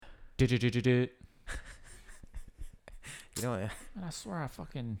Du-du-du-du-du. You know, And I swear I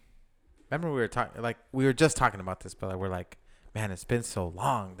fucking... remember we were just talking about this, but like, we're like, man, it's been so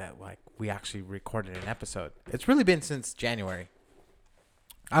long that like we actually recorded an episode. It's really been since January.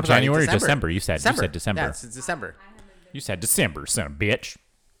 I'm sorry, January or December? You said December. Yeah, since December. You said December, son of a bitch.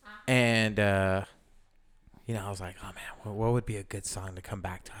 And you know, I was like, oh man, what would be a good song to come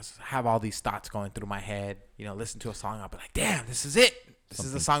back to? I have all these thoughts going through my head. You know, listen to a song, I'll be like, damn, this is it. This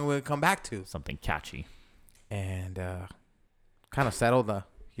is the song we would come back to. Something catchy. And kind of settled the,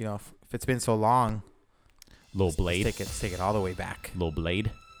 you know, if it's been so long, Lil Blade. let's take it all the way back. Lil Blade.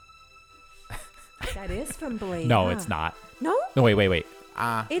 That is from Blade. No, huh? it's not. No? No, wait. It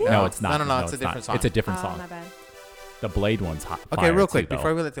is? No, it's not. No, it's a different song. It's a different Oh, song. my bad. The Blade one's hot. Okay, fire real quick, too,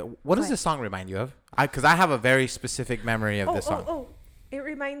 before though. we let what does this song remind you of? Because I have a very specific memory of this song. Oh, it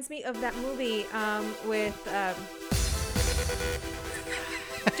reminds me of that movie with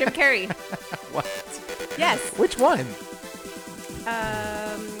Jim Carrey. What? Yes. Which one?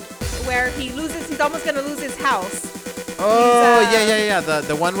 Where he's almost going to lose his house. Oh, He's, yeah.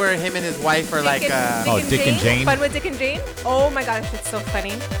 The one where him and his wife are Dick Dick and Jane? Fun with Dick and Jane? Oh my gosh, it's so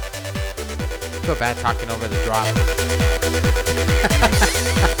funny. I feel bad talking over the drop.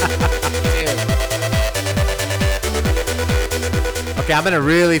 Okay, I'm gonna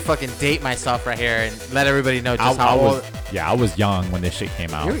really fucking date myself right here and let everybody know just how old. I was young when this shit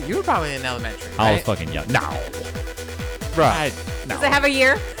came out. You were probably in elementary, right? I was fucking young. No. Bro, No. Does it have a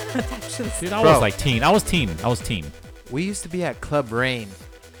year? Attached to the Dude, I Bro. was like teen. I was teen. we used to be at Club Rain.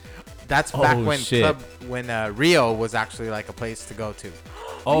 That's Oh, back when shit. Rio was actually like a place to go to.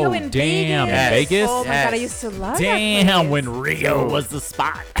 Oh, Rio in damn. Vegas. In Vegas? Oh my Yes. god, I used to love that Damn, place. when Rio was the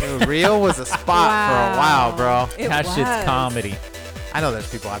spot. Dude, Rio was a spot for a while, bro. It That was. shit's comedy. I know there's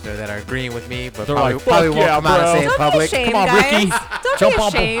people out there that are agreeing with me, but They're probably, like, probably "Fuck won't yeah, come out and bro." say it in Don't public. be ashamed, Come on, guys. Ricky. Don't Jump be on-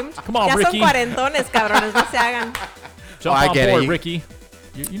 ashamed. come on, ya Ricky. son cuarentones, cabrones, no se hagan. Jump I on get it. board, You- Ricky.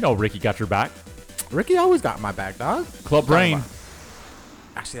 You know Ricky got your back. Ricky always got my back, dog. Club Talking Rain. about-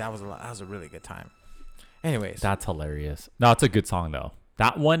 Actually, that was a really good time. Anyways, That's hilarious. No, it's a good song though.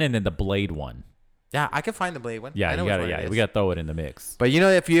 That one and then the Blade one. yeah, I can find the Blade one. I Yeah, know you which gotta. one it Yeah, is. we gotta throw it in the mix. But you know,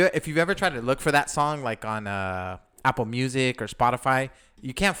 if you've ever tried to look for that song like on Apple Music or Spotify,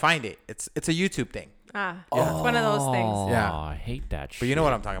 you can't find it. It's a YouTube thing. It's one of those things. Oh, Yeah. I hate that shit. But you know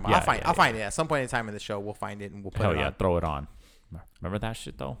what I'm talking about. Yeah, I'll find it at some point in time in the show. We'll find it and we'll put Hell it yeah, on. throw it on. Remember that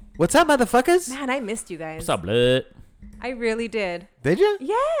shit though? What's up, motherfuckers? Man, I missed you guys. What's up, blood? I really did. Did you?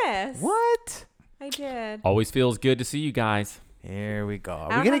 Yes. What? I did. Always feels good to see you guys. Here we go. Are I we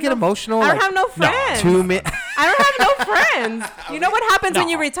don't gonna have get no- emotional? I don't like have no friends. 2 minutes. I don't have no friends. You know what happens when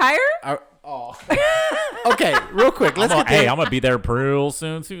you retire? Okay, real quick. Let's get I'm gonna be there real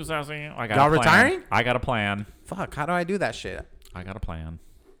soon, too, Sassy. I got Y'all a plan. retiring? I got a plan. Fuck. How do I do that shit? I got a plan.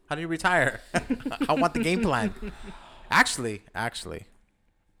 How do you retire? I want the game plan. Actually,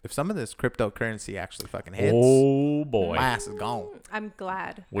 if some of this cryptocurrency actually fucking hits, Oh boy. my ass is gone. I'm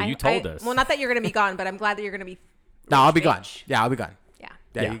glad. Well, you told us. Well, not that you're going to be gone, but I'm glad that you're going to be. No, I'll be gone. rich. Yeah, I'll be gone. Yeah.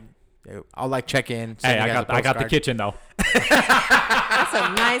 Yeah. I'll like check in. send Hey, you I guys a got the postcard. kitchen though. That's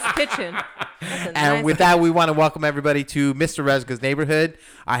a nice kitchen. That's a And nice with that, we want to welcome everybody to Mr. Rezga's Neighborhood.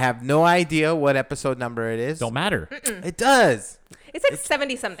 I have no idea what episode number it is. Don't matter. It does. It's like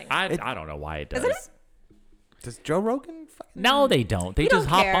 70 something. I don't know why it does. Isn't it? Does Joe Rogan? No, they don't. They We just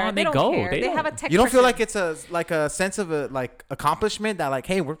don't hop care. on. They don't go. care. They don't. have a tech You don't feel person. like it's a sense of a like accomplishment that like,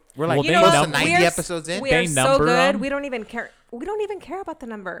 hey, we're like Well, You they know close what? to 90 We're episodes in. We are They so number good. 'em. We don't even care. We don't even care about the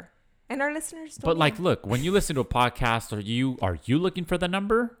number. And our listeners don't. But like, even. look, when you listen to a podcast, are you looking for the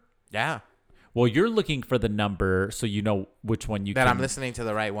number? Yeah, Well, you're looking for the number so you know which one you that can. I'm listening to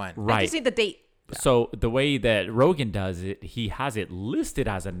the right one. I Right. just need the date. So the way that Rogan does it, he has it listed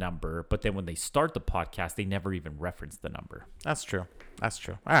as a number, but then when they start the podcast, they never even reference the number. That's true. That's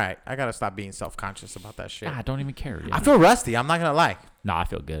true. All right, I gotta stop being self-conscious about that shit. Ah, I don't even care. I feel rusty. I'm not gonna lie, No, I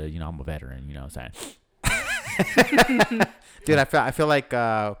feel good. You know, I'm a veteran. You know what I'm saying? dude. I feel like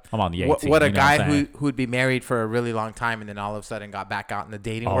I'm on the 18. what a you know guy what I'm saying? who'd be married for a really long time and then all of a sudden got back out in the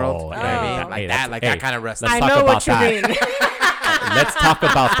dating Oh, world. You know what I mean? hey, Like that's- that. Like hey, that kind of rusty. let's I talk know about what you that. mean. Let's talk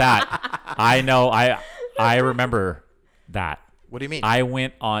about that. I know. I remember that. What do you mean? I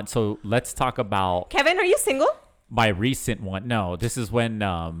went on. So let's talk about Kevin, are you single? my recent one. No, this is when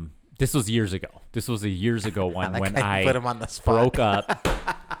this was years ago. This was a years ago one like when how you put him I on the spot. broke up.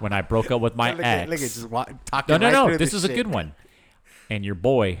 When I broke up with my look ex. at just talking. No, right no. through This is shit. a good one. And your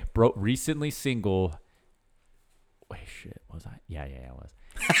boy recently single. Wait, shit. Was I? Yeah, I was.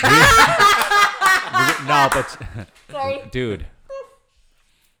 No, but Sorry. dude,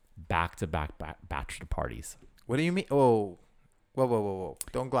 back to back bachelor parties. What do you mean? Oh, Whoa.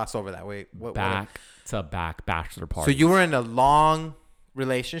 Don't gloss over that. Wait. Back to back bachelor So party. you were in a long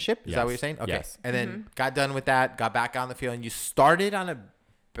relationship? Is that what Yes. you're saying? Okay. Yes. And then got done with that, got back on the field, and you started on a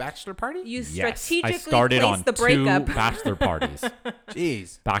bachelor party? You Yes, strategically I started placed on the breakup. 2 bachelor parties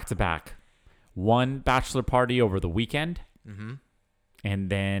Jeez. back to back. One bachelor party over the weekend, and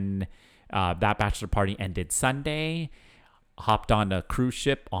then that bachelor party ended Sunday. Hopped on a cruise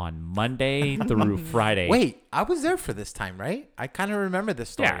ship on Monday through Friday. Wait, I was there for this time, right? I kind of remember this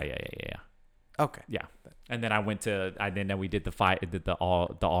story. Yeah. Okay. Yeah. And then I went to, and then we did the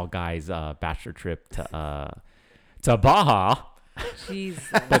all guys bachelor trip to Baja. Jesus.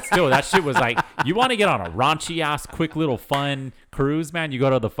 But still, that shit was like, you want to get on a raunchy ass, quick little fun cruise, man? You go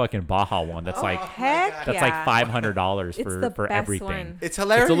to the fucking Baja one. That's like Heck that's yeah. like $500 It's the for best everything. one. It's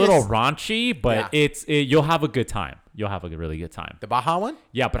hilarious. It's a little raunchy, but Yeah. you'll have a good time. You'll have a really good time. The Baja one?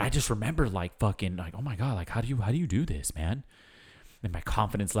 Yeah, but I just remember like fucking like, oh my god, like how do you do this, man? And my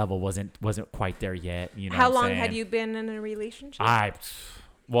confidence level wasn't quite there yet. You know, How what I'm long saying? had you been in a relationship?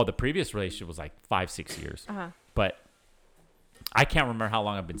 Well, the previous relationship was like 5-6 years, Uh-huh. but I can't remember how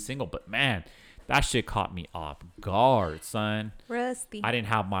long I've been single. But man, that shit caught me off guard, son. Rusty. I didn't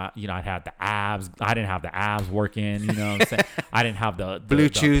have my, I had the abs. I didn't have the abs working. You know what I'm saying? I didn't have the Blue the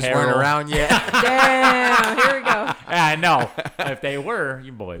chews weren't apparel. around yet. Damn. Here we go. I know. If they were,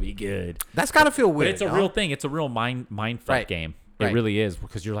 you boy be good. That's got to feel But weird. it's a no? real thing. It's a real mind fuck Right. game. It Right. really is,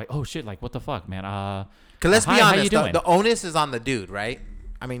 because you're like, oh shit, like what the fuck, man. 'Cause let's hi, be how you honest, doing? the onus is on the dude, right?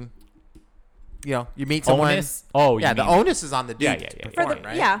 I mean, you meet someone. Onus? Oh, you yeah, the mean- onus is on the dude. Yeah, to yeah. For perform, the,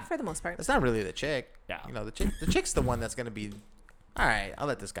 right? Yeah, for the most part. It's not really the chick. Yeah. The chick's the one that's gonna be. All right, I'll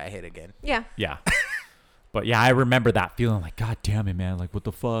let this guy hit again. Yeah. Yeah. But yeah, I remember that feeling like, God damn it, man. Like, what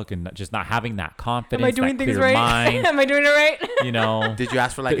the fuck? And just not having that confidence, Am I doing that things clear right? mind, Am I doing it right? you know. Did you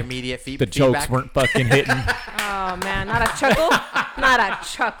ask for like immediate The feedback? jokes weren't fucking hitting. Oh man, not a chuckle. Not a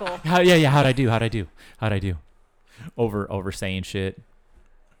chuckle. How'd I do? Over saying shit.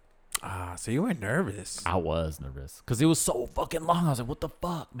 So you were nervous. I was nervous because it was so fucking long. I was like, what the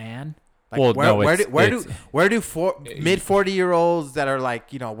fuck, man? Like, where do it's- mid 40-year-olds that are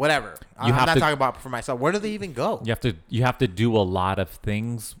like, whatever. I'm have not to- talking about for myself. Where do they even go? You have to do a lot of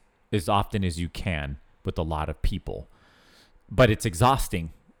things as often as you can with a lot of people, but it's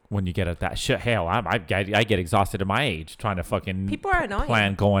exhausting when you get at that shit. Hell, I get exhausted at my age trying to fucking People are annoying.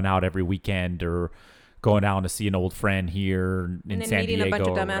 plan going out every weekend or going out to see an old friend here in And then San meeting Diego a bunch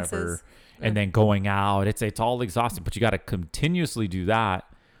of or dumbasses. whatever, and then going out. It's all exhausting, but you got to continuously do that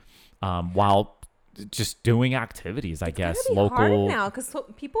while just doing activities. I guess It's gonna be hard local. now because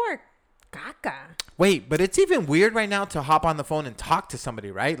people are gaga. Wait, but it's even weird right now to hop on the phone and talk to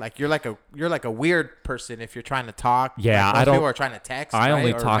somebody, right? Like you're like a weird person if you're trying to talk. Yeah, like I most don't- people are trying to text. I right?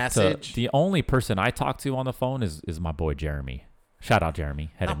 only or talk message. to the only person I talk to on the phone is my boy Jeremy. Shout out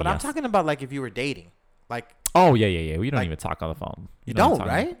Jeremy. Head No, of but I'm ES. talking about like if you were dating, like Oh yeah. We don't Like- even talk on the phone. You even don't, talk-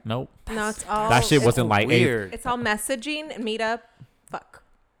 right? Nope. No, it's all That shit it's- wasn't like hey, weird. It's all messaging and meet up. Fuck.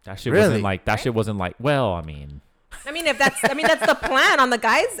 that shit Really? wasn't like that shit wasn't like. Well, I mean, If that's the plan on the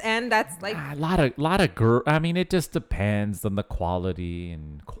guys' end. That's like a lot of girl. I mean, it just depends on the quality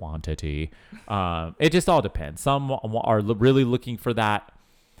and quantity. It just all depends. Some are really looking for that.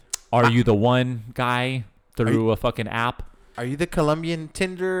 Are you the one guy through a fucking app? Are you the Colombian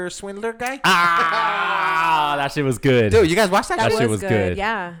Tinder swindler guy? Ah, that shit was good. Dude, you guys watch that, That shit? shit was good.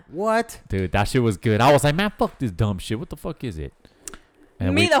 Yeah. What? Dude, that shit was good. I was like, man, fuck this dumb shit. What the fuck is it?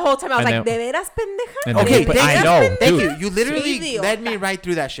 And Me we- the whole time I was and like, then- ¿de veras pendeja? and ¿De Okay, but veras I know, pendeja?" Thank dude. you. You literally Idiota. led me right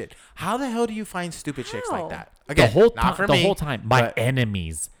through that shit. How the hell do you find stupid chicks like How? that? the Again, whole not time, for the me, whole time, my but-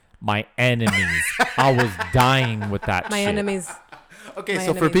 enemies. I was dying with that. My shit. enemies. Okay, My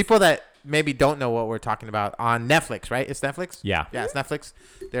so for enemies. people that maybe don't know what we're talking about, on Netflix, right? It's Netflix? Yeah. Yeah, it's Netflix.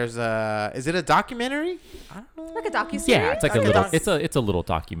 There's is it a documentary? I don't know. Like a docuseries? Yeah, it's like a Okay, little. doc- It's a little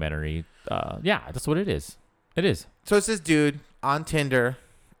documentary. Yeah, that's what it is. It is. So it's this dude on Tinder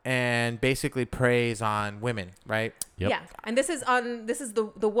and basically preys on women, right? Yep. Yeah. And this is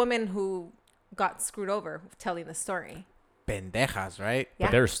the woman who got screwed over telling the story. Pendejas, right? Yeah.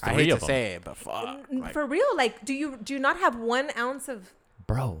 But there's I three hate of to them, say it, but fuck. Like, For real, like do you not have 1 ounce of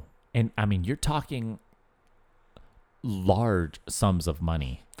bro. And I mean, you're talking large sums of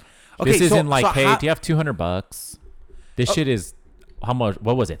money. Okay, This so- isn't like, so hey, how- do you have $200? This shit is how much?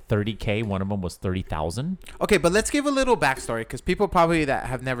 What was it? 30K. One of them was 30,000. okay, but let's give a little backstory because people probably that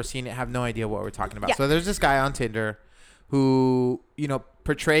have never seen it have no idea what we're talking about. Yeah. So there's this guy on Tinder who,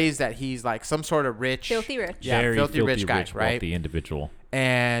 portrays that he's like some sort of rich, filthy rich? Yeah, Very filthy rich guy, right? wealthy individual.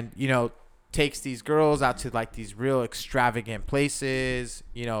 and takes these girls out to like these real extravagant places,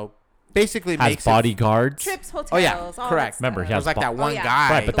 basically has makes bodyguards. Trips, hotels. Oh yeah, all correct. that Remember, he stuff. has There's like that one yeah. guy.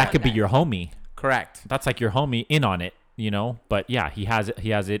 Right, but The that one could be guy. your homie. Correct. That's like your homie in on it, you know. But yeah, he has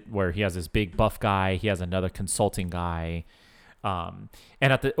it where he has this big buff guy. He has another consulting guy, and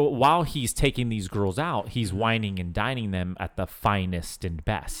while he's taking these girls out, he's whining and dining them at the finest and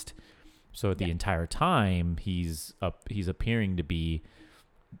best. So the entire time he's appearing to be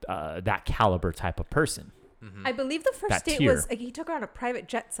that caliber type of person, I believe the first That date tier. was like, he took her on a private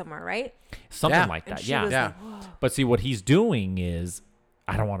jet somewhere, right? something Yeah. like And that. she Yeah, was Yeah. like, whoa. But see, what he's doing is,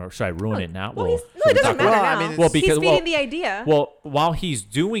 I don't want to. Should I ruin it now? Well, Well, no, should it we doesn't talk matter Well, I now. mean, Well, he's because- feeding well- the idea. Well, while he's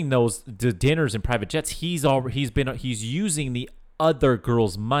doing the dinners and private jets, he's using the other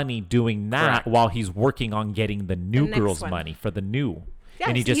girl's money doing that Correct. while he's working on getting the new next girl's one. money for the new. Yeah,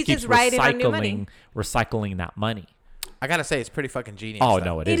 and he so just he's keeps just riding on new money. recycling that money. I gotta say, it's pretty fucking genius. Oh though.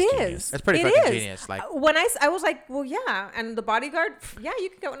 no, it It is. is. Genius. It's pretty It fucking is. genius. Like, When I was like, well, yeah, and the bodyguard, yeah, you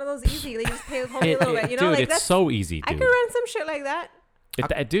can get one of those easy. They just pay the homie a little bit, you know, dude, like it's that's. so easy, I dude. could run some shit like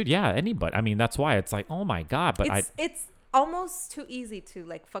that. Dude, yeah, anybody. I mean, that's why it's like, oh my god. But It's almost too easy to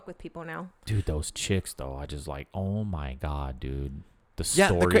like fuck with people now. dude, those chicks though, I just like, oh my god, dude. The yeah,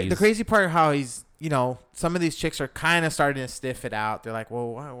 stories. the crazy part how he's, you know, some of these chicks are kind of starting to sniff it out. They're like,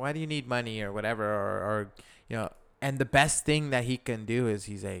 well, why do you need money or whatever, or you know. And the best thing that he can do is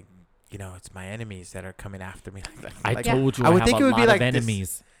he's like, you know, it's my enemies that are coming after me. I Like, told you, I I, would have think a it would be lot like of this.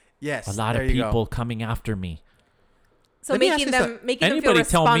 enemies. Yes, A lot there of you go. people coming after me. So Let me making ask you them making them feel Anybody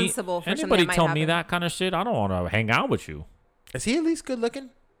tell me? responsible for something Anybody that might tell me happen. that kind of shit? I don't want to hang out with you. Is he at least good looking?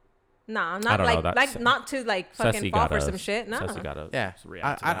 Nah, I not don't know, that's- not to like fucking Ceci fall for gotta- some shit. No, Ceci gotta Yeah.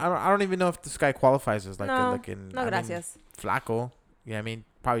 react to I that. don't, I don't even know if this guy qualifies as like No. good looking. no, I mean, gracias. Flaco. Yeah, I mean,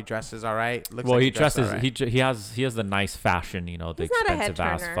 probably dresses all right. Looks Well, like he dresses dresses. all right. He has the nice fashion, you know, the He's not a head expensive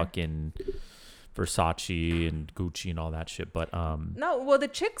ass turner. fucking Versace and Gucci and all that shit. But No, well, the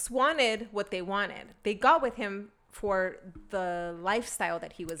chicks wanted what they wanted. They got with him for the lifestyle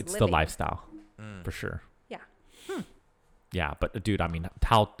that he was it's living. the lifestyle for sure. Yeah. Yeah, but dude, I mean,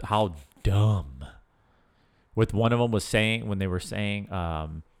 how dumb. With one of them was saying when they were saying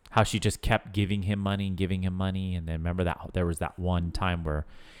how she just kept giving him money, and then remember that there was that one time where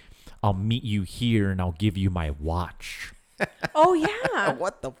I'll meet you here and I'll give you my watch. Oh yeah.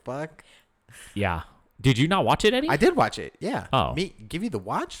 What the fuck? Yeah. Did you not watch it, Eddie? I did watch it. Yeah. Oh. Me give you the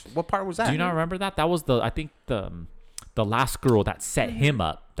watch? What part was that? Do you not remember that? That was I think the last girl that set Mm-hmm. him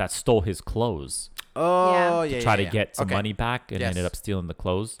up, that stole his clothes Oh, Yeah. yeah. to try to yeah. get some Okay. money back, and Yes. ended up stealing the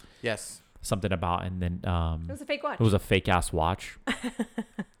clothes. Yes. Something about, and then It was a fake watch. it was a fake ass watch.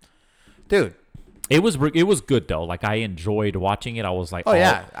 Dude. It was good though. Like I enjoyed watching it. I was like, Oh,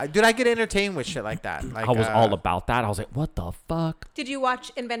 yeah. Dude, I get entertained with shit like that. Like I was all about that. I was like, what the fuck? Did you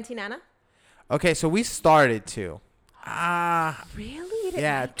watch Inventing Anna? Okay, so we started to. Really? You didn't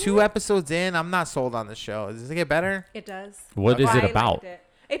Yeah, like 2 it? episodes in. I'm not sold on the show. Does it get better? It does. What is I it liked about? it.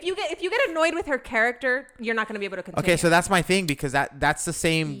 If you get annoyed with her character, you're not going to be able to continue. Okay, so that's my thing because that's the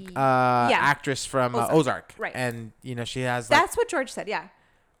same actress from Ozark. Right. And, you know, she has like That's what George said. Yeah.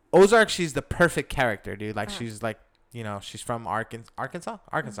 Ozark, she's the perfect character, dude. Like Uh-huh. she's like, you know, she's from Arkansas,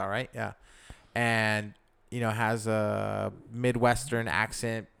 right? Yeah. And, you know, has a Midwestern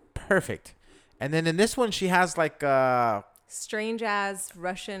accent. Perfect. And then in this one, she has like Strange as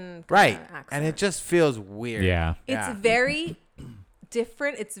Russian right. accent. And it just feels weird. Yeah. It's very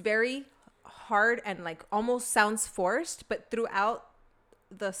different. It's very hard and like almost sounds forced, but throughout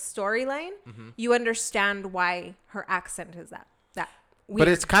the storyline, Mm-hmm. you understand why her accent is that weird, But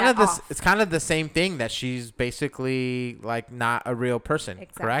it's kind that of this. off. It's kind of the same thing that she's basically like not a real person,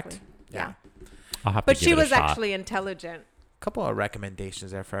 correct? Exactly. Yeah. I'll have But to give she it a was shot. actually intelligent. Couple of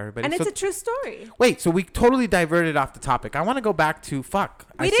recommendations there for everybody. And So- it's a true story. wait, so we totally diverted off the topic. I want to go back to fuck.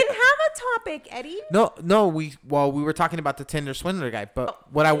 We didn't have a topic, Eddie. No, we were talking about the Tinder swindler guy,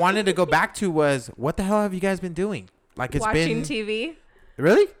 but what I wanted to go back to was what the hell have you guys been doing? Like it's Watching been TV.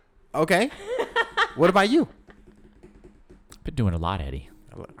 really okay. What about you? Been doing a lot, Eddie.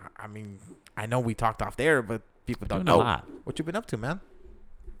 I mean, I know we talked off there, but people don't Doing a know lot. what you been up to, man.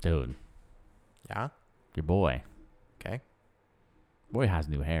 Dude, Yeah. your boy. Okay. Boy has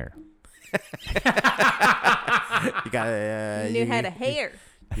new hair. You got New head of hair.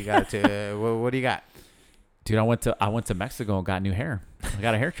 You got to. What do you got? Dude, I went to Mexico and got new hair. I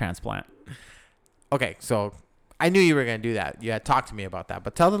got a hair transplant. Okay, so I knew you were gonna do that. You had talked to me about that,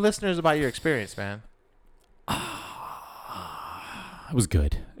 but tell the listeners about your experience, man. It was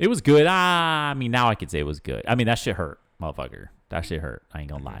good. It was good. I mean, now I could say it was good. I mean, that shit hurt, motherfucker. That shit hurt. I ain't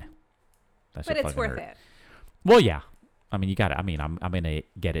gonna lie. That shit But it's fucking worth hurt. it. Well, yeah. I mean, you got to. I mean, I'm gonna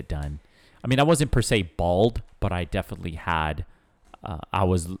get it done. I mean, I wasn't per se bald, but I definitely had I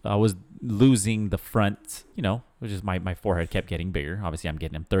was losing the front, which is my forehead kept getting bigger. Obviously, I'm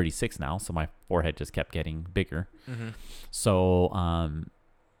 36 now, so my forehead just kept getting bigger. Mm-hmm. So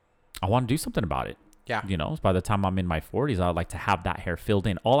I want to do something about it. Yeah. By the time I'm in my 40s, I'd like to have that hair filled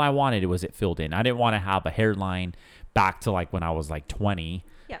in. All I wanted was it filled in. I didn't want to have a hairline back to like when I was like 20.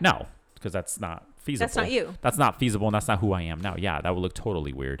 Yeah. No, because that's not feasible. That's not you. That's not feasible, and that's not who I am now. Yeah, that would look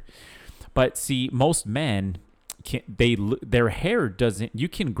totally weird. But see, most men their hair doesn't. You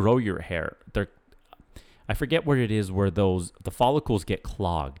can grow your hair. I forget what it is where the follicles get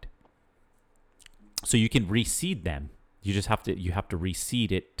clogged, so you can reseed them. You just have to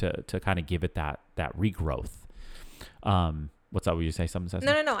reseed it to kind of give it that regrowth. What's that? Will you say something?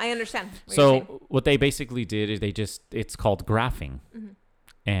 Cecily? No. I understand. So what they basically did is it's called grafting,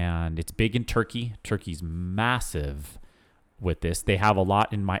 Mm-hmm. and it's big in Turkey. Turkey's massive with this. They have a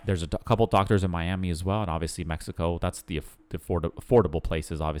lot there's a couple doctors in Miami as well, and obviously Mexico. That's the affordable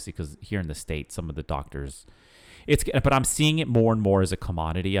places, obviously, because here in the States, some of the doctors, but I'm seeing it more and more as a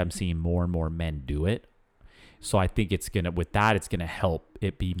commodity. I'm seeing more and more men do it. So I think it's gonna help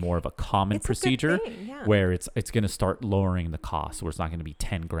it be more of a common procedure, yeah. where it's gonna start lowering the cost, where it's not gonna be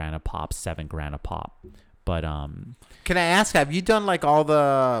 $10,000 a pop, $7,000 a pop. But can I ask, have you done like all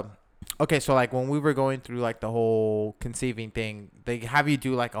the? Okay, so like when we were going through like the whole conceiving thing, they have you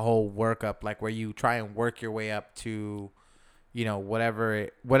do like a whole workup, like where you try and work your way up to,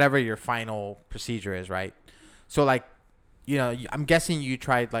 whatever your final procedure is, right? So like, I'm guessing you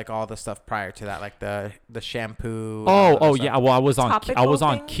tried like all the stuff prior to that, like the shampoo. Oh yeah. Well, I was on Topical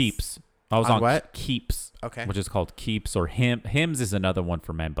Keeps. things? I was On on what? Keeps. Okay. Which is called Keeps, or Hims is another one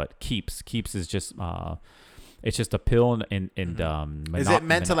for men, but Keeps is just it's just a pill and Is it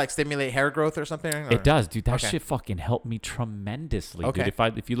meant to like stimulate hair growth or something? Or? It does, dude. That Okay. shit fucking helped me tremendously, Okay.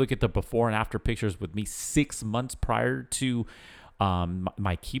 dude. If you look at the before and after pictures with me 6 months prior to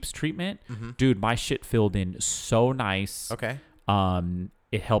my Keeps treatment, dude, my shit filled in so nice. Okay.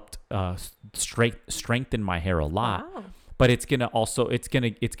 It helped strengthen my hair a lot. Wow. But it's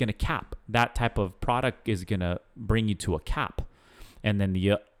gonna cap. That type of product is gonna bring you to a cap, and then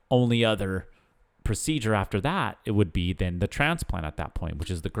the only other procedure after that, it would be then the transplant at that point, which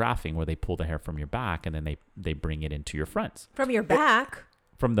is the grafting, where they pull the hair from your back and then they bring it into your fronts, From your back.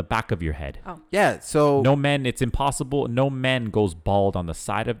 from the back of your head. Oh. Yeah. So No men, it's impossible. No man goes bald on the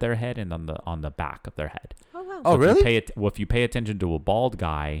side of their head and on the back of their head. Oh wow. Oh, If you really? if you pay attention to a bald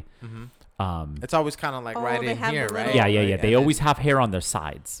guy, it's always kind of like Oh, right they in have here, the right? little- yeah, Right, they and always have hair on their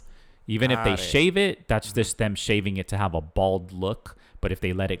sides. Even if they Got it. shave it, that's just them shaving it to have a bald look. But if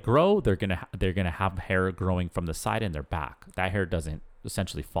they let it grow, they're gonna have hair growing from the side and their back. That hair doesn't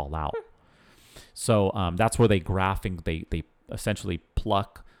essentially fall out. So that's where they they essentially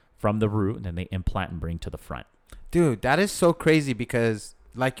pluck from the root, and then they implant and bring to the front. Dude, that is so crazy because,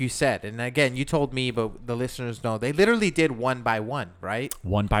 like you said, and again, you told me, but the listeners know, they literally did one by one, right?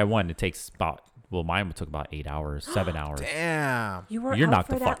 One by one, it takes mine took about 8 hours, 7 hours. Damn. You're You're out knocked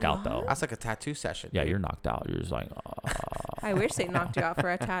for the that fuck out, long? though. That's like a tattoo session. Yeah, dude. you're knocked out. You're just like, I wish they knocked you out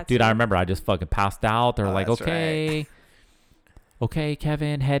for a tattoo. dude, I remember I just fucking passed out. They're Oh, like, that's okay, okay,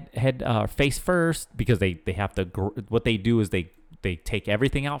 Kevin, face first, because they have to. What they do is they take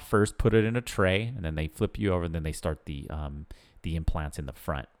everything out first, put it in a tray, and then they flip you over, and then they start the implants in the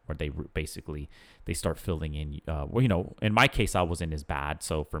front, where they start filling in. In my case, I wasn't as bad,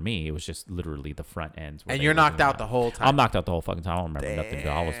 so for me, it was just literally the front ends. And you're knocked out the whole time. I'm knocked out the whole fucking time. I don't remember nothing. Dude.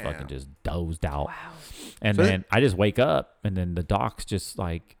 I was fucking Damn. just dozed out. Wow. And So then I just wake up, and then the doc's just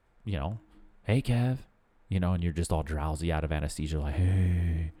like, hey, Kev, and you're just all drowsy out of anesthesia, like,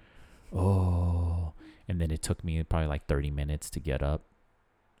 hey, oh. And then it took me probably like 30 minutes to get up.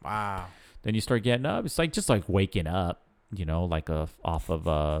 Wow. Then you start getting up. It's like just like waking up, like off of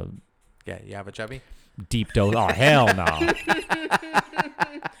a Yeah, you have a chubby? deep dose. Oh, hell no.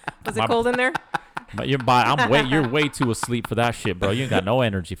 Was My- it cold in there? But you're way too asleep for that shit, bro. You ain't got no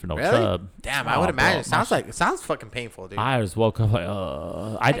energy for no Really? chub. Damn, I Oh, would bro, imagine. my It sounds fucking painful, dude. I just woke up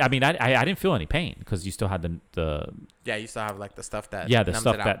like, I mean, I didn't feel any pain because you still had the Yeah, you still have like the stuff that the numbs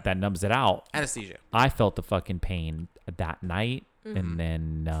stuff it out. that numbs it out. Anesthesia. I felt the fucking pain that night, and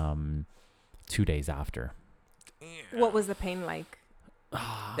then 2 days after. What was the pain like?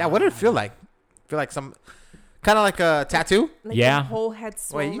 Yeah, what did it feel like? Feel like some kind of like a tattoo? Like Yeah. Your whole head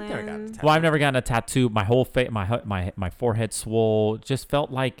swollen. Wait, you've never gotten a tattoo. Well, I've never gotten a tattoo. My whole face, my forehead swole. Just felt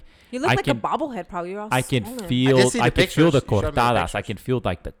like You look I like can- a bobblehead, probably. You're all I can swollen. feel. I did see the I can feel the pictures. You showed me the cortadas. I pictures. can feel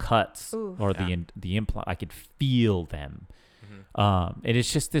like the cuts Ooh. or Yeah. the implant. I could feel them. And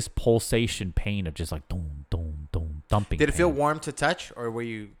it's just this pulsation pain of just like dum dum dum thumping. Did it feel pain. warm to touch, or were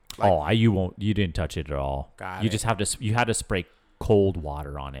you like? You didn't touch it at all. Got You it. just have to. You had to spray cold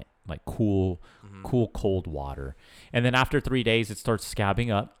water on it, like cool cold water. And then after 3 days, it starts scabbing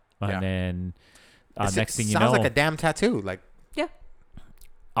up. And Yeah. then It's- next thing you sounds know, like a damn tattoo. Like, Yeah.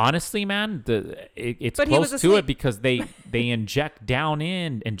 honestly, man, it's But he was close to it asleep. because they inject down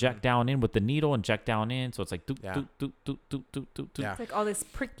in with the needle, inject down in. So it's like, Yeah. do. Yeah. It's like all this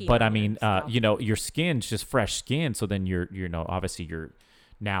pricky. But I on it mean, and stuff. you know, your skin's just fresh skin. So then obviously you're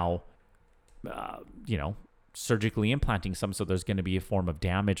now, you know, surgically implanting some. So there's going to be a form of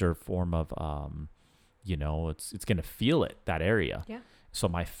damage or a form of, you know, it's going to feel it, that area. Yeah. So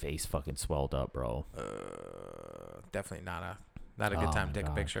my face fucking swelled up, bro. definitely not a good Oh time my to take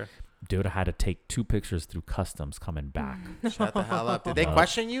God. a picture. Dude, I had to take 2 pictures through customs coming back. Shut the hell up. Did they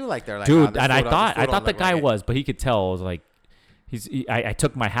question you? Like, they're like, Dude, "Oh, this and I fool don't- thought this fool don't the look guy like it." was, but he could tell. I was like, I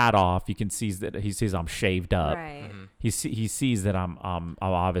took my hat off. You can see that he sees I'm shaved up. Right. Mm-hmm. He sees that I'm I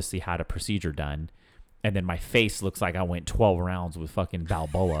obviously had a procedure done, and then my face looks like I went 12 rounds with fucking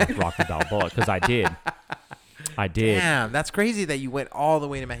Balboa, Rocky Balboa, because I did. Damn, that's crazy that you went all the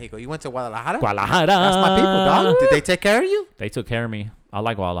way to Mexico. You went to Guadalajara? Guadalajara. That's my people, dog. Did they take care of you? They took care of me. I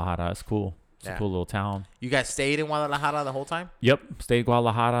like Guadalajara. It's cool. It's Yeah. a cool little town. You guys stayed in Guadalajara the whole time? Yep. Stayed in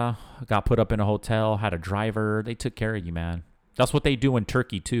Guadalajara. Got put up in a hotel. Had a driver. They took care of you, man. That's what they do in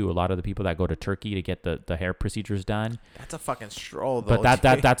Turkey too. A lot of the people that go to Turkey to get the hair procedures done. That's a fucking stroll, though. But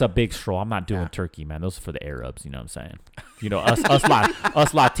that's a big stroll. I'm not doing Yeah. Turkey, man. Those are for the Arabs. You know what I'm saying? You know, us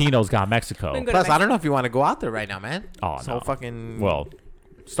Latinos got Mexico. Then go to Plus, I Mexico. don't know if you want to go out there right now, man. Oh, So no. fucking Well,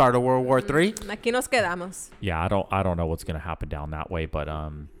 start of World War III. Aquí nos quedamos. yeah, I don't know what's gonna happen down that way, but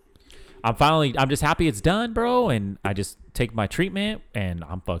I'm just happy it's done, bro, and I just take my treatment and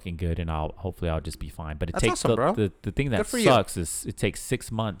I'm fucking good, and hopefully I'll just be fine. But it That's takes awesome, bro. the thing that Good for you. sucks is it takes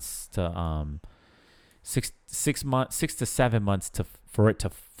 6 months to 6 to 7 months for it to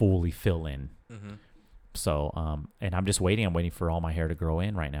fully fill in. Mm-hmm. So and I'm just waiting. I'm waiting for all my hair to grow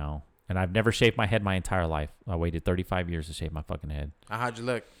in right now, and I've never shaved my head my entire life. I waited 35 years to shave my fucking head. How'd you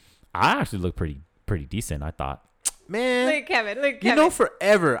look? I actually look pretty decent, I thought. Man, Look at Kevin. Look at you Kevin. know,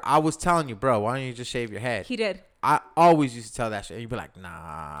 forever I was telling you, bro, why don't you just shave your head? He did. I always used to tell that shit. And you'd be like,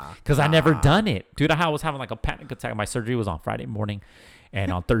 nah. Because I never done it. Dude, I was having like a panic attack. My surgery was on Friday morning.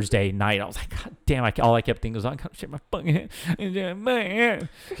 And on Thursday night, I was like, God damn, all I kept thinking was, I gotta shave my fucking head.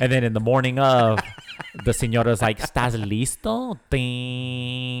 And then in the morning of, the señora's like, ¿Estás listo?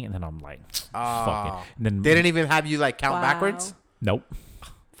 Ding. And then I'm like, fuck it. And then, They didn't even have you like count Wow. backwards? nope.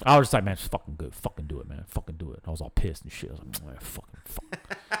 I was just like, man, it's fucking good. Fucking do it, man. Fucking do it. I was all pissed and shit. I was like, man, fuck.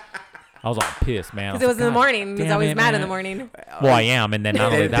 I was all pissed, man. I Because it was in the like, morning. He's damn always it, mad in man. the morning. Well, I am. And then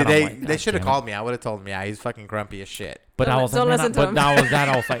not only that, I'm like, They God should have damn it. called me. I would have told him, yeah, he's fucking grumpy as shit. But Don't I was don't like, man, listen to but him. now was that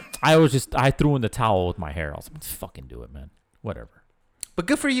I was like, I threw in the towel with my hair. I was like, let's fucking do it, man. Whatever. But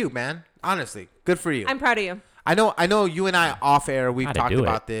good for you, man. Honestly, good for you. I'm proud of you. I know you and I off air, we've Gotta talked do it.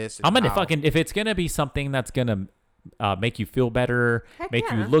 about this. and I'm gonna how- fucking if it's gonna be something that's gonna make you feel better, Heck make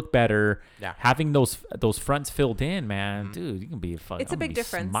you yeah. look better. Yeah. Having those fronts filled in, man, dude, you can be fucking. It's a big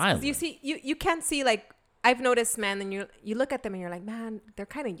difference. 'Cause Smiling. You see, you can't see like I've noticed, man. And you look at them and you're like, man, they're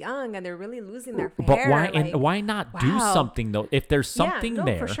kind of young and they're really losing their But hair. why like, and why not do wow. something though? If there's Yeah, something no,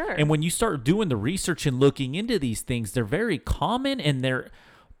 there, for sure. and when you start doing the research and looking into these things, they're very common and they're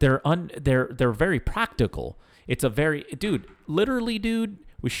very practical. It's a very literally, dude.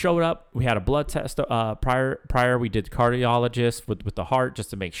 We showed up. We had a blood test prior. We did cardiologist with the heart just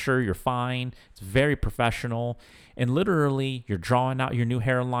to make sure you're fine. It's very professional. And literally, you're drawing out your new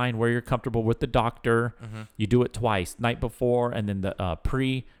hairline where you're comfortable with the doctor. Mm-hmm. You do it twice, night before and then the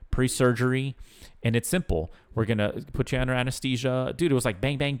pre-surgery. And it's simple. We're going to put you under anesthesia. Dude, it was like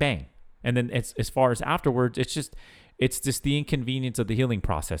bang, bang, bang. And then it's as far as afterwards, it's just the inconvenience of the healing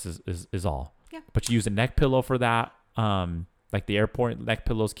process is all. Yeah. But you use a neck pillow for that. Like the airport neck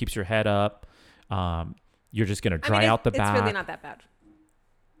pillows keeps your head up. You're just going to dry out the back. It's really not that bad.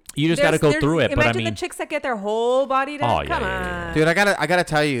 You just got to go through it. But I Imagine mean, the chicks that get their whole body done. Oh, yeah, Come yeah, on. Dude, I gotta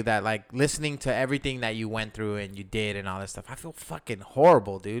tell you that like listening to everything that you went through and you did and all this stuff, I feel fucking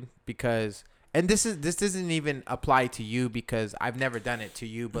horrible, dude. Because and this doesn't even apply to you because I've never done it to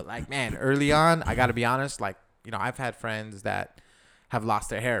you, but like man, early on, I gotta be honest, like, you know, I've had friends that have lost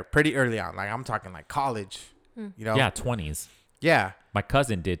their hair pretty early on. Like I'm talking like college. You know? yeah, 20s. Yeah. My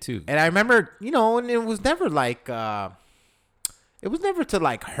cousin did too. And I remember, you know, and it was never like it was never to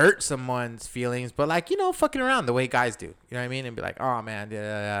like hurt someone's feelings, but like, you know, fucking around the way guys do. You know what I mean? And be like, "Oh man,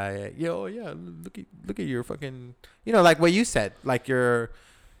 yeah, look at your fucking, you know, like what you said, like your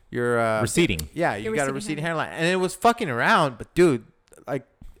Receding. yeah, you Your got a receding receding hairline." And it was fucking around, but dude, like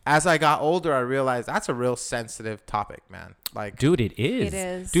as I got older, I realized that's a real sensitive topic, man. Like, Dude, it is. It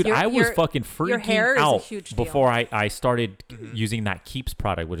is. Dude, I was fucking your hair freaking is a out huge deal. before I started using that Keeps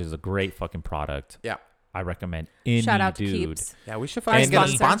product, which is a great fucking product. yeah, I recommend any Shout out to dude. Keeps. yeah, we should fucking get a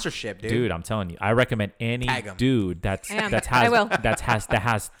sponsor. sponsorship, dude. Dude, I'm telling you, I recommend any Tag 'em. dude I will. that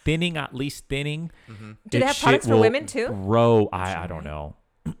has thinning, at least thinning. Do they have products for women too? Grow, I don't know,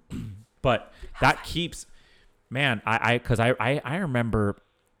 but that Keeps, man. Because I remember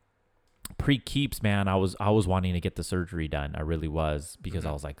pre-Keeps, man. I was wanting to get the surgery done. I really was, because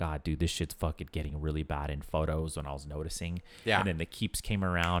I was like, God, dude, this shit's fucking getting really bad in photos when I was noticing. Yeah. And then the Keeps came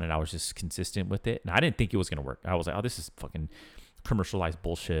around, and I was just consistent with it, and I didn't think it was gonna work. I was like, oh, this is fucking commercialized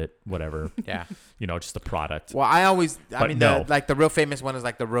bullshit, whatever. Yeah. Just the product. Well, I mean, no. the real famous one is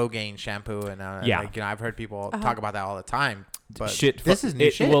like the Rogaine shampoo, and Yeah. like, I've heard people talk about that all the time. But Shit, this is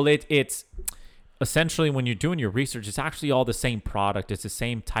new shit. Well, it's essentially, when you're doing your research, it's actually all the same product. It's the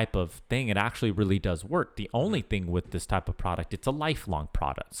same type of thing. It actually really does work. The only thing with this type of product, it's a lifelong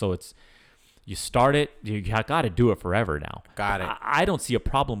product. So you start it, you got to do it forever now. Got it. I don't see a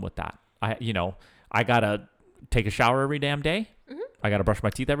problem with that. I gotta take a shower every damn day. I gotta brush my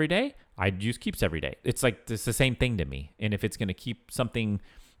teeth every day. I use Keeps every day. It's the same thing to me. And if it's gonna keep something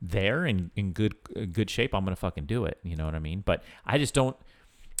there in good shape, I'm gonna fucking do it. You know what I mean? But I just don't.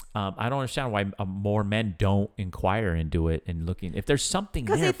 I don't understand why more men don't inquire into it and looking if there's something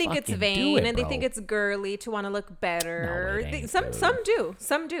there. Because they think it's fucking do vain it, and they bro. think it's girly to want to look better. No, it ain't,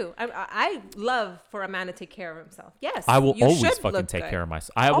 Some do. I love for a man to take care of himself. Yes, I will you always should fucking look take good. care of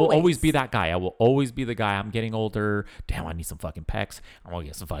myself. I will always be Always. that guy. I will always be the guy. I'm getting older. Damn, I need some fucking pecs. I'm gonna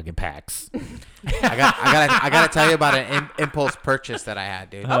get some fucking pecs. I gotta tell you about an impulse purchase that I had,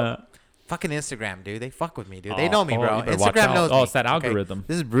 dude. Uh, Fucking Instagram, dude. They fuck with me, dude. They know me, bro. you better watch out. Instagram knows me. Oh, it's that okay? algorithm.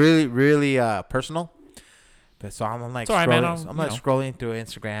 This is really, really personal. But so I'm like, It's all right, man. I'm like scrolling through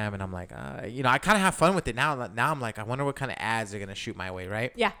Instagram, and I'm like, I kind of have fun with it now. Now I'm like, I wonder what kind of ads they're gonna shoot my way,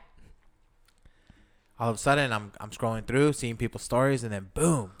 right? Yeah. All of a sudden, I'm scrolling through, seeing people's stories, and then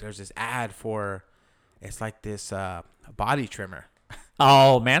boom, there's this ad for, it's like this body trimmer.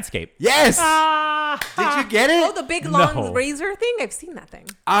 Oh, Manscaped. Yes. Ah, Did you get it? Oh, the big long No. razor thing. I've seen that thing.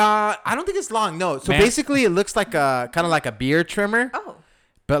 I don't think it's long. No. So Man. basically, it looks like a kind of like a beard trimmer, Oh,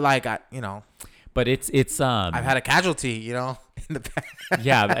 but like but it's I've had a casualty, in the past.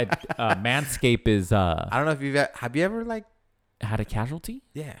 yeah. Manscaped is I don't know if have you ever like had a casualty.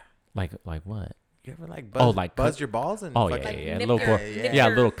 yeah like what? you ever like Oh, like buzz cut- your balls and Oh yeah, fucking- yeah, nip little your- nip yeah,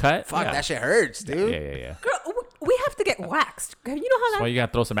 your- little cut. fuck yeah. that shit hurts, dude. Yeah. girl, we have to get waxed. You know how That's why that? you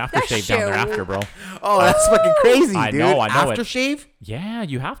gotta throw some aftershave down there shit- after, bro. Oh, that's fucking crazy, I dude. know it. Aftershave? Yeah,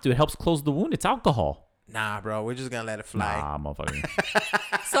 you have to. It helps close the wound. It's alcohol. Nah, bro. We're just gonna let it fly. Nah, motherfucker.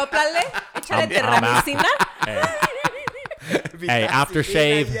 Soplale. Échale I'm out. terramicina. Hey,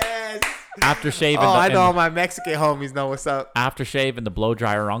 aftershave. Yes. Aftershave. Oh, I and know the, all my Mexican homies know what's up. aftershave and the blow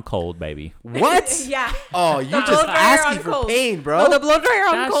dryer on cold, baby. What? Yeah. Oh, you The just blow dryer asking on for cold. pain, bro. No, the blow dryer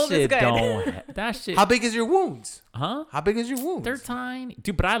on That cold is shit good. don't. That shit. How big is your wounds? Huh? How big is your wounds? They're tiny,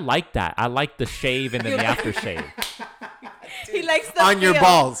 dude. But I like that. I like the shave and then the aftershave. He likes the On your feel.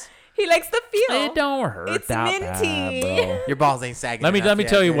 balls. He likes the feel. It don't hurt It's that minty. bad, bro. Your balls ain't sagging. Let me enough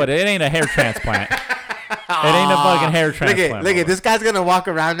tell yet, you dude. what. It ain't a hair transplant. It ain't a fucking hair transplant. Look bro. at this guy's gonna walk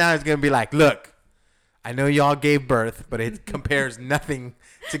around now. He's gonna be like, look, I know y'all gave birth, but it compares nothing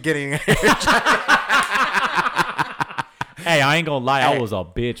to getting a hair Hey, I ain't gonna lie. I Hey. was a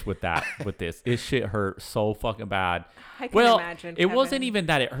bitch with that. With this, it shit hurt so fucking bad. I can Well, imagine. it wasn't Kevin. even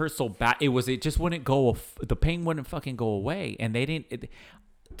that it hurt so bad. It just wouldn't go. The pain wouldn't fucking go away, and they didn't.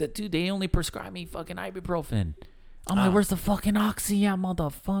 Dude, they only prescribed me fucking ibuprofen. I'm like, where's the fucking oxy at,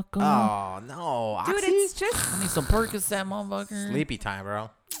 motherfucker? Oh no, Dude, Oxy? it's just I need some Percocet, motherfucker. sleepy time, bro.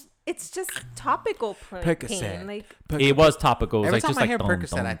 it's just topical Percocet. pain. Like It was topical. It was Every like time just I like hear dum,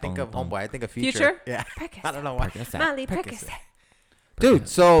 Percocet, dum, I think dum, of dum. Homeboy. I think of Future. Future? Yeah, Percocet. I don't know why. Percocet. Molly Percocet. Percocet. Dude,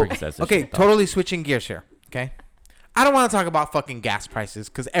 so Percocet's the okay, shit, though. totally switching gears here. Okay, I don't want to talk about fucking gas prices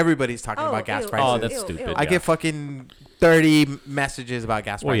because everybody's talking Oh, about gas ew. prices. Oh, that's Ew, stupid. ew. I yeah. get fucking 30 messages about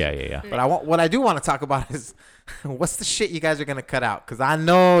gas Well, prices. yeah. But what I do want to talk about is what's the shit you guys are gonna cut out? Because I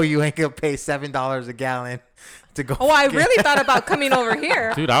know you ain't gonna pay $7 a gallon to go. Oh, I fucking- really thought about coming over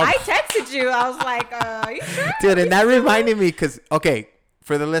here. Dude, I texted you. I was like, are you sure? Dude, and that reminded me because okay,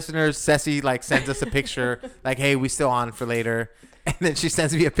 for the listeners, Ceci like sends us a picture like, hey, we still on for later. And then she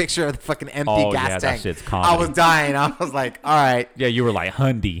sends me a picture of the fucking empty Oh, gas yeah, that tank. shit's I comedy. was dying. I was like, all right. Yeah, you were like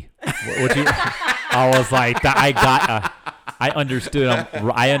Hundy. What you? I was like, I got. I understood.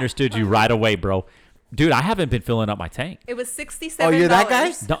 I understood you right away, bro. Dude, I haven't been filling up my tank. It was $67. Oh, you're that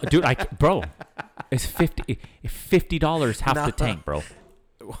guy? No, dude, bro, it's $50 half No. the tank, bro.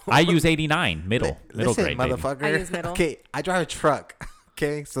 I use 89 middle Listen, grade, baby. motherfucker. I use middle. Okay, I drive a truck.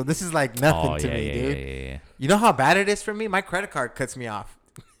 Okay, so this is like nothing Oh to yeah, me, yeah, dude. yeah. You know how bad it is for me? My credit card cuts me off.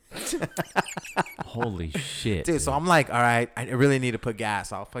 Holy shit, Dude, so I'm like, all right, I really need to put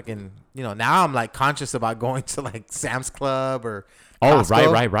gas. I'll fucking, now I'm like conscious about going to like Sam's Club or Oh,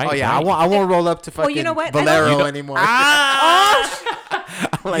 Costco. right, Oh yeah, right. I won't roll up to fucking you know what? Valero anymore. Oh,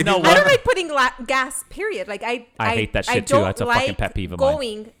 I'm like, You know dude, I what? don't like putting gas. Period. Like I hate that I shit too. don't That's a fucking like pet peeve of mine.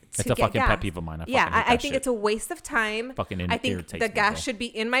 going to It's a get fucking gas. pet peeve of mine. I Yeah, fucking hate I that think shit. it's a waste of time. Fucking I think irritates the me, gas bro. should be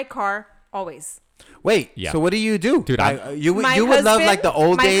in my car always. Wait, Yeah. so what do you do? Dude, you My would love husband- like the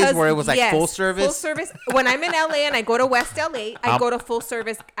old my days hus- where it was like yes, full service? Full service. When I'm in LA and I go to West LA, I go to full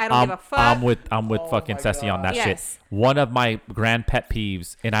service. I don't give a fuck. I'm with fucking my Ceci on that Yes. shit. One of my grand pet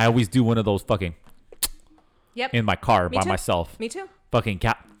peeves, and I always do one of those fucking Yep. in my car Me by too. myself. Me too. Fucking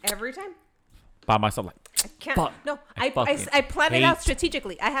cat Every time. by myself. Like I can't. Fuck. No, I I fucking plan it out hate-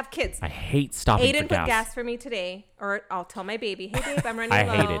 strategically. I have kids. I hate stopping Aiden for put gas for me today, or I'll tell my baby, "Hey babe, I'm running I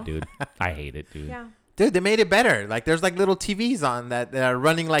low." hate it, dude. I hate it, dude. Yeah. Dude, they made it better. Like there's like little TVs on that are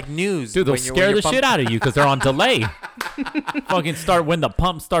running like news. Dude, they'll when scare the shit out of you because they're on delay. Fucking start when the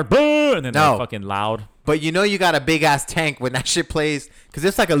pumps start, boom, and then No. they're fucking loud. But you got a big ass tank when that shit plays because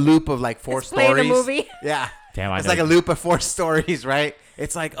it's like a loop of like four It's playing stories. a movie. Yeah. Damn, I It's know. like a loop of 4 stories, right?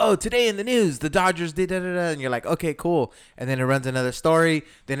 It's like, oh, today in the news, the Dodgers did da da da, and you're like, okay, cool. And then it runs another story.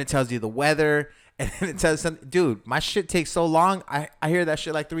 Then it tells you the weather, and then it tells something. Dude, my shit takes so long. I hear that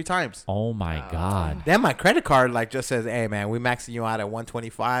shit like 3 times. Oh my god. Then my credit card like just says, hey man, we maxing you out at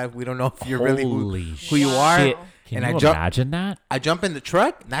 125. We don't know if you're really Holy who you are. shit. Can And you I jump- imagine that? I jump in the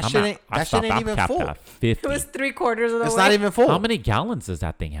truck. And that shit ain't even capped full. at 50. It was 3/4 of the It's way. not even full. How many gallons does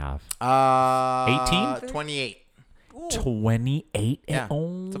that thing have? 18? 28. 28? Yeah.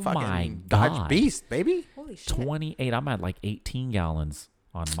 Oh It's a my fucking Dodge god. beast, baby. Holy shit. 28. I'm at like 18 gallons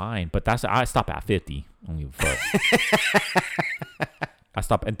on mine, but I stop at 50. I don't give a fuck. I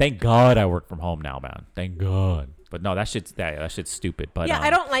stop, and thank God I work from home now, man. Thank God. But no, that shit's stupid. But Yeah, I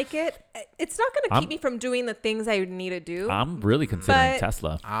don't like it. It's not going to I'm- keep me from doing the things I need to do. I'm really considering But-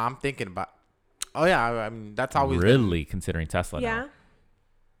 Tesla. I'm thinking about. Oh yeah, I mean that's always. Really considering Tesla. yeah. Now.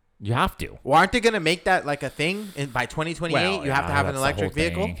 You have to. Well, aren't they gonna make that like a thing by 2028? Well, you have to yeah, have an that's the electric whole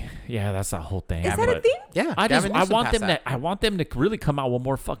vehicle. thing. Yeah, that's the whole thing. Is that a But thing? Yeah, I Gavin Newsom want passed them that. to. I want them to really come out with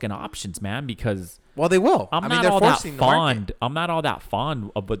more fucking options, man. Because Well, they will. I'm I mean, not they're all that forcing the market. fond. I'm not all that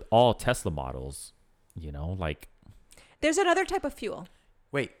fond of with all Tesla models. You know, like There's another type of fuel.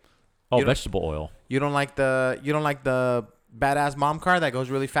 Wait, oh, You don't- vegetable oil. you don't like the badass mom car that goes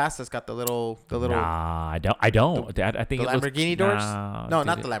really fast? That's got the little. Nah, I don't. I think the it looks- Lamborghini doors? Nah, No, dude,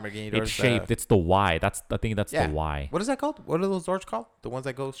 not the Lamborghini doors. It's shaped. It's the Y. I think that's Yeah. the Y. What is that called? What are those doors called? The ones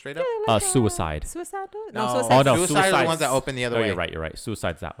that go straight up? Suicide. Suicide door? No. suicide. Oh no, Suicide are the Suicide's- ones that open the other oh, way. You're right. You're right.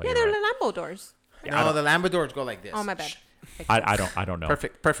 Suicide's that way. Yeah, you're they're right. Lambo doors. No, the Lambo doors go like this. Oh, my bad. I don't know.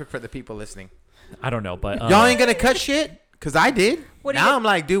 Perfect for the people listening. I don't know, but Y'all ain't gonna cut shit. Cause I did. What do you Now get- I'm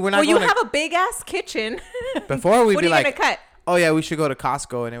like, dude, we're not Well, you going have a big ass kitchen. before we'd What be are you like, going to cut? oh yeah, we should go to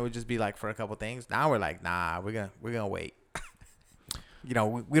Costco, and it would just be like for a couple things. Now we're like, nah, we're gonna wait. We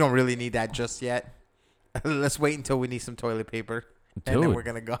don't really need that just yet. Let's wait until we need some toilet paper, and then Dude. we're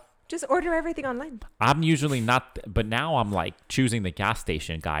gonna go. Just order everything online. I'm usually not, but now I'm like choosing the gas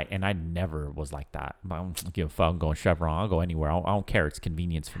station guy, and I never was like that. I don't give a fuck. I'm going Chevron. I'll go anywhere. I don't care. It's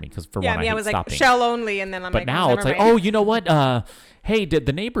convenience for me because for Yeah, one, me, I hate was like stopping. Shell only, and then I'm But like, now oh, it's like, never oh, mind. you know what? Hey, did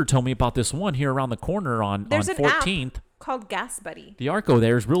the neighbor told me about this one here around the corner on There's an 14th. app called Gas Buddy, The Arco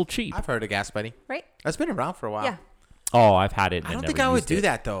there is real cheap. I've heard of Gas Buddy. right? That's been around for a while. Yeah. Oh, I've had it. And I don't never think I would used do it.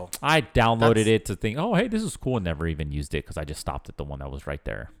 that though. I downloaded That's- it to think, oh, hey, this is cool, and never even used it because I just stopped at the one that was right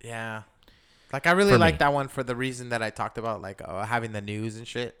there. Yeah, like I really For like me. that one for the reason that I talked about, like having the news and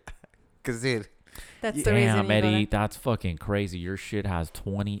shit. Cause dude, That's the reason. Damn, You go Eddie, there. that's fucking crazy. Your shit has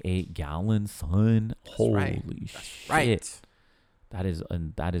 28 gallons, son. Holy right. shit. right? That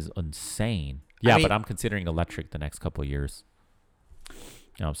is insane. Yeah, mean- but I'm considering electric the next couple of years. You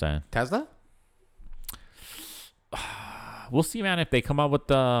know what I'm saying? Tesla. We'll see, man, if they come out with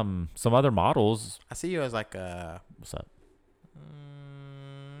some other models. I see you as like a What's up?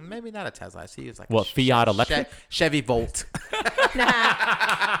 maybe not a Tesla. I see you as like What, Fiat electric? Chevy Volt.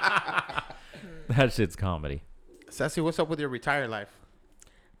 That shit's comedy. Sassy, what's up with your retired life?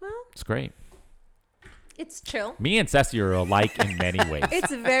 Well, It's great. it's chill. Me and Ceci are alike in many ways.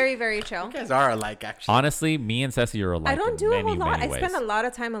 It's very, very chill. You guys are alike, actually. Honestly, me and Ceci are alike I don't in do a many, whole lot. I many spend ways. a lot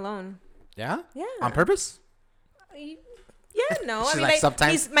of time alone. Yeah. Yeah. On purpose? Yeah, no. She's I mean, like,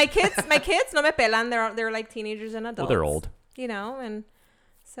 sometimes- my kids, no me pelan. They're like teenagers and Well, adults. they're old. You know, and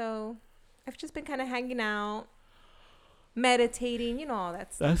so I've just been kind of hanging out. meditating, all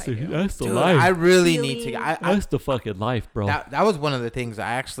that stuff. I do. that's the Dude, I really need to. Healing. That's the fucking life, bro. That was one of the things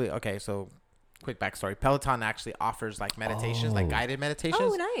I actually. Okay, so quick backstory. Peloton actually offers like meditations, like guided meditations.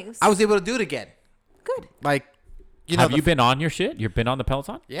 Oh, nice. I was able to do it again. Good. Like, Have you been on your shit? You've been on the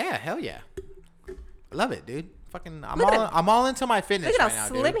Peloton? Yeah, hell yeah. I love it, dude. Fucking, Look at him. I'm all into my fitness Look at right how now,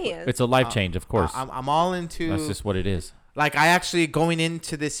 slim dude. he is. It's a life change, of course. I'm all into. That's just what it is. Like, I actually going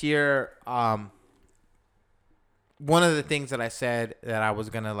into this year, one of the things that I said that I was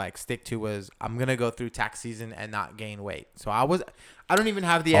gonna like stick to was I'm gonna go through tax season and not gain weight. So I don't even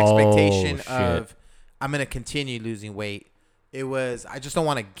have the expectation shit. of I'm gonna continue losing weight. It was I just don't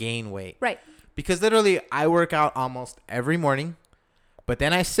want to gain weight. Right. Because literally I work out almost every morning, but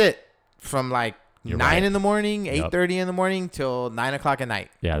then I sit from like You're 9 right. in the morning, Yup. 8:30 in the morning till 9 o'clock at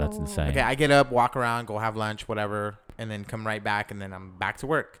night. Yeah, that's Oh. insane. Okay, I get up, walk around, go have lunch, whatever, and then come right back, and then I'm back to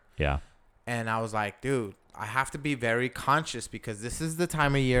work. Yeah. And I was like, dude, I have to be very conscious because this is the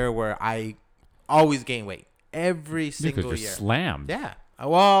time of year where I always gain weight every Because single you're year. slammed. Yeah.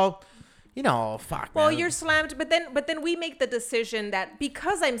 Well, fuck. Well, man. you're slammed, but then we make the decision that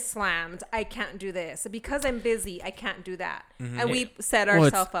because I'm slammed, I can't do this. Because I'm busy, I can't do that, Mm-hmm. and we set Well,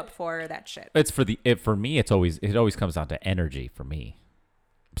 it's- ourselves up for that shit. It's for me. It always comes down to energy for me.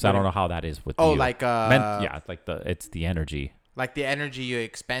 So I don't know how that is with Oh, you. like yeah, it's like it's the energy. like the energy you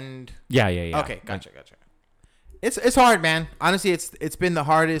expend. Yeah. Okay, gotcha. It's hard, man. Honestly, it's been the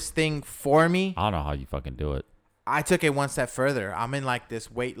hardest thing for me. I don't know how you fucking do it. I took it one step further. I'm in like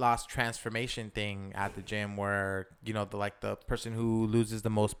this weight loss transformation thing at the gym where the person who loses the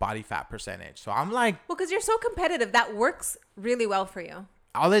most body fat percentage. So I'm like, Well, because you're so competitive, that works really well for you.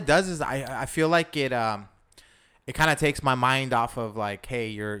 all it does is I feel like it kind of takes my mind off of like, hey,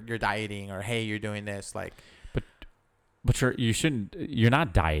 you're dieting, or hey, you're doing this, like. But you're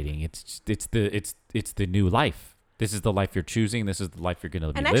not dieting. It's the new life. This is the life you're choosing. This is the life you're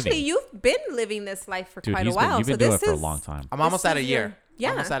gonna be And living. actually, you've been living this life for Dude, quite a while. you've been so doing this it for a is- long time. I'm almost This at a is year. your- yeah.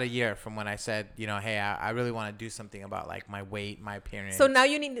 Almost at a year from when I said, hey, I really want to do something about like my weight, my appearance. So now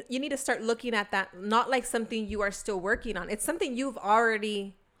you need to start looking at that not like something you are still working on. It's something you've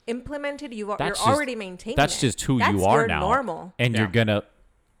already implemented. You're That's already maintaining. That's it. just who That's you are your now. Normal. And Yeah.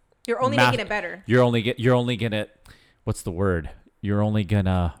 You're only making it better. You're only gonna what's the word? You're only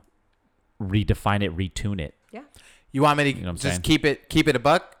gonna redefine it, retune it. Yeah. you want me to You know what I'm just saying? keep it a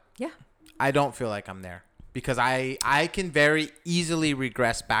buck? Yeah. I don't feel like I'm there because I can very easily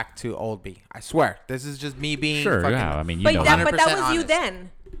regress back to old B. I swear. This is just me being Sure, fucking, yeah. I mean, you But know that, that. but that 100% was you honest.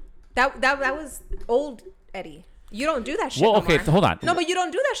 then. That was old Eddie. You don't do that shit Well, no okay, more. hold on. No, but you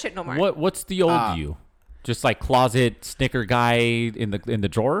don't do that shit no more. What's the old you? Just like closet snicker guy in the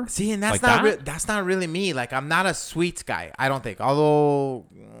drawer? See, and that's Like that's not really me. Like I'm not a sweets guy. I don't think. Although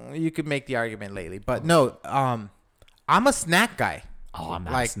you could make the argument lately, but no. I'm a snack guy. Oh, I'm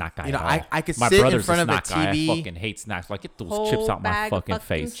not Like, a snack guy. you know, at all. I could My sit in brother's front of a snack guy. TV. I fucking hate snacks. Like, get those Whole chips out my bag of fucking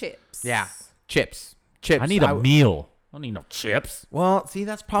face. Chips. Yeah, chips. I need a meal. I don't need no chips. Well, see,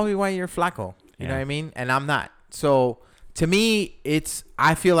 that's probably why you're flacco. You know Yeah. what I mean? And I'm not. So to me,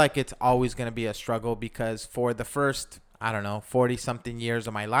 I feel like it's always going to be a struggle because for the first, I don't know, 40 something years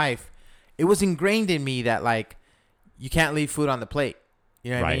of my life, it was ingrained in me that like, you can't leave food on the plate.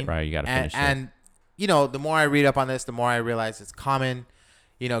 You know what I mean? Right. You gotta finish it. And, the more I read up on this, the more I realize it's common.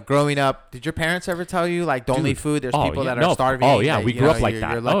 Growing up, did your parents ever tell you like, don't Dude. leave food? There's Oh, people yeah, that no. are starving. Oh yeah, that, we grew up like you're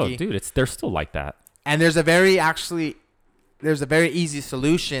that. lucky. Oh, dude, they're still like that. And there's a very easy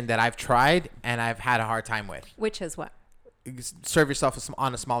solution that I've tried and I've had a hard time with. Which is what? Serve yourself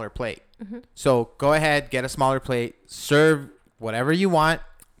on a smaller plate. So go ahead, get a smaller plate, serve whatever you want.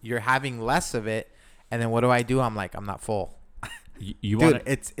 You're having less of it. And then what do? I'm like, I'm not full. You Dude, want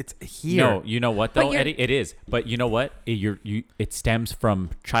it's here. No, you know what But though, Eddie? It is. But you know what? It stems from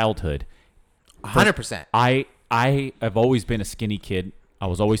childhood. 100%. I have always been a skinny kid. I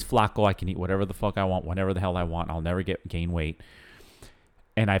was always flacco. I can eat whatever the fuck I want, whenever the hell I want. I'll never gain weight.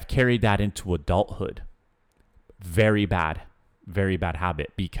 And I've carried that into adulthood. Very bad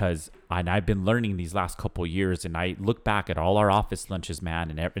habit because I've been learning these last couple of years, and I look back at all our office lunches,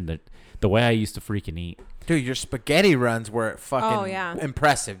 man, and the way I used to freaking eat. Dude, your spaghetti runs were fucking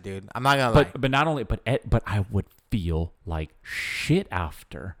impressive, dude. I'm not going to lie. But not only, but I would feel like shit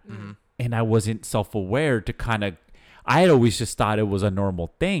after. And I wasn't self-aware to kind of, I had always just thought it was a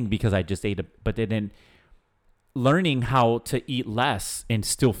normal thing because I just ate it. But then learning how to eat less and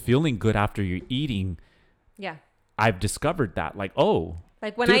still feeling good after you're eating, Yeah. I've discovered that like, oh,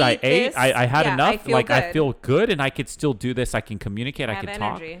 Like when dude, I I eat ate, this, I had yeah, enough. I feel Like good. I feel good and I could still do this. I can communicate. I have can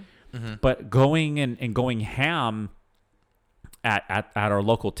energy. talk. But going and going ham, at our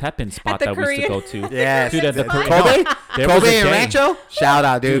local Teppan spot the that we used to go to. Yes. Dude, at the Kobe? Kobe Kobe and Rancho? Shout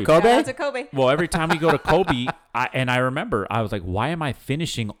out, dude. Dude. Kobe? Shout out to Kobe. Well, every time we go to Kobe, I remember I was like, why am I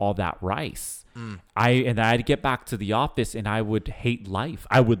finishing all that rice? I'd get back to the office and I would hate life.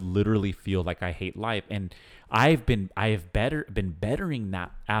 I would literally feel like I hate life. And I have been bettering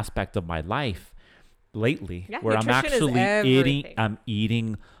that aspect of my life lately, Yeah, where I'm nutrition is actually everything.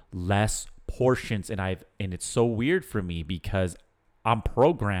 eating less portions, and it's so weird for me because I'm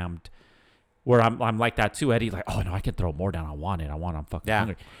programmed where I'm like that too, Eddie. Like, oh no, I can throw more down. I'm fucking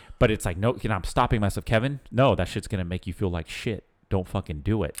hungry. But it's like, no, I'm stopping myself, Kevin. No, that shit's gonna make you feel like shit. Don't fucking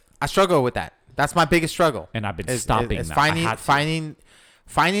do it. I struggle with that. That's my biggest struggle. And I've been stopping is that. I had to.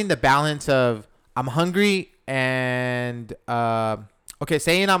 finding the balance of I'm hungry and okay,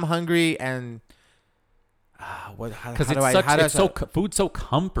 saying I'm hungry and what? Because food's so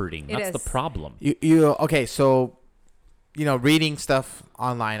comforting. It That's the is. problem. you okay? So reading stuff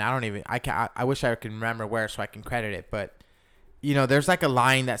online. I wish I could remember where so I can credit it, but there's like a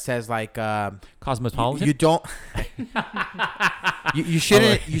line that says like Cosmopolitan. you don't you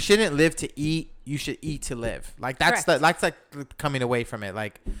shouldn't live to eat, you should eat to live. Like that's like coming away from it.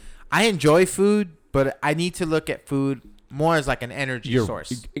 Like I enjoy food, but I need to look at food more as like an energy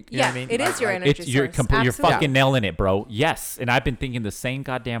source. You know what I mean? It is your Like, energy You're source. you're Absolutely. fucking nailing it, bro. Yes, and I've been thinking the same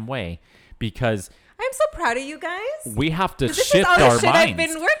goddamn way because I'm so proud of you guys. we have to This is shift all the our shit I've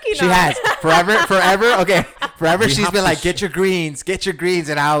minds. been working She on. has forever. Okay, forever. We She's have been to like, get your greens,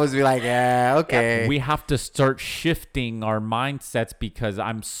 and I always be like, yeah, okay. We have to start shifting our mindsets because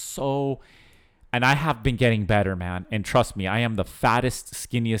and I have been getting better, man. And trust me, I am the fattest,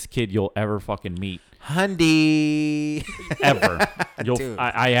 skinniest kid you'll ever fucking meet. Hundy. Ever. Dude.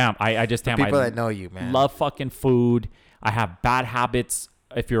 I am. I just am. People I that know you, man. love fucking food. I have bad habits.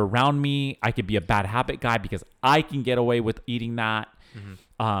 If you're around me, I could be a bad habit guy because I can get away with eating that.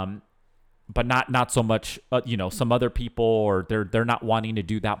 But not so much, some other people or they're not wanting to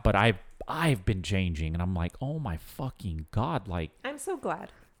do that. But I've been changing and I'm like, oh my fucking God. Like I'm so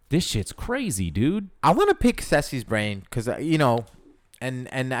glad. this shit's crazy, dude. I want to pick Ceci's brain because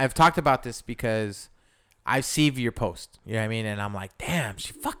and I've talked about this because I see your post. You know what I mean? And I'm like, damn,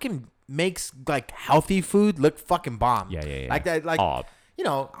 she fucking makes like healthy food look fucking bomb. Yeah. Like that, like Aw.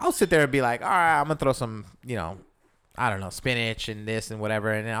 I'll sit there and be like, all right, I'm gonna throw some, I don't know, spinach and this and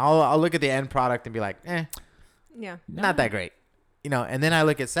whatever, and then I'll look at the end product and be like, Yeah. not that great, And then I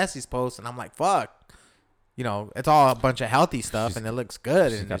look at Ceci's post and I'm like, fuck, it's all a bunch of healthy stuff and it looks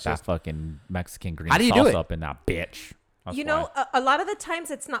good. She's And got it's that just, fucking Mexican green How do you sauce do it? up in that bitch. That's You know, a lot of the times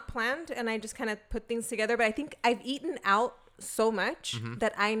it's not planned and I just kind of put things together, but I think I've eaten out so much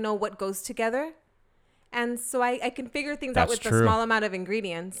that I know what goes together. And so I can figure things out That's with true. a small amount of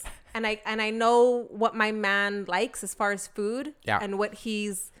ingredients. And I know what my man likes as far as food and what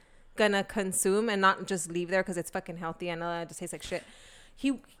he's gonna consume and not just leave there because it's fucking healthy and it just tastes like shit.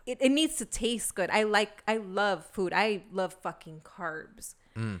 It needs to taste good. I love food. I love fucking carbs.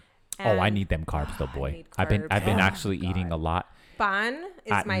 I need them carbs though, boy. need I've been carbs. actually eating a lot. Pan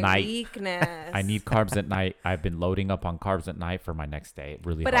is At my night. weakness. I need carbs at night. I've been loading up on carbs at night for my next day. It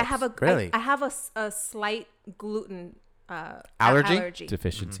really But helps. I have Really? I have a slight gluten Allergy?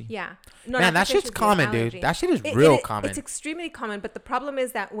 Deficiency. Yeah. No, man, not that shit's deficiency, common, allergy. dude. That shit is real common. It's extremely common, but the problem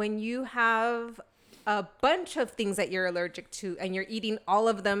is that when you have a bunch of things that you're allergic to and you're eating all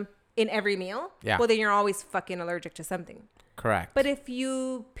of them in every meal, well, then you're always fucking allergic to something. Correct. But if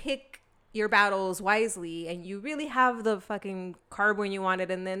you pick your battles wisely and you really have the fucking carb when you want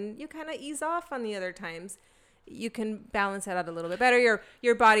it and then you kind of ease off on the other times, you can balance it out a little bit better.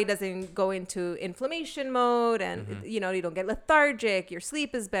 Your body doesn't go into inflammation mode and you don't get lethargic, your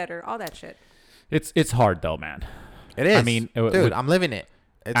sleep is better, all that shit. It's hard though, man. It is. I mean, dude, I'm living it.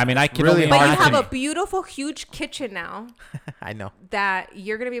 I mean, I can really only But you imagine. have a beautiful huge kitchen now I know. that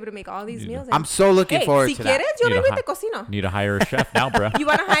you're going to be able to make all these meals in. I'm so looking forward si to that. quieres, yo Need a vengo y hi- te cocino. Need to hire a chef now, bro. You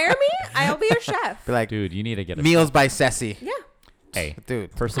want to hire me? I'll be your chef. Be like, Dude, you need to get a meals by Ceci. Yeah. hey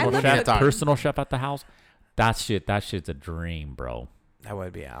Dude, personal I love chef. cooking. Personal chef at the house. That shit's a dream, bro. that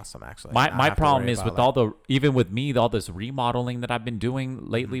would be awesome, actually. My Not my have to problem worry is about with that. even with me, all this remodeling that I've been doing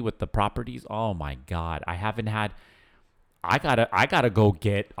lately with the properties. Oh my God, I haven't had. I gotta go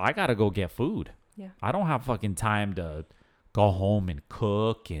get food. Yeah. I don't have fucking time to go home and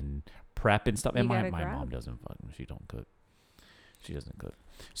cook and prep and stuff. And You my gotta grab. mom doesn't fucking. She don't cook. She doesn't cook.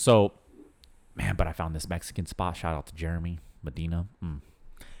 So, man, but I found this Mexican spot. Shout out to Jeremy Medina.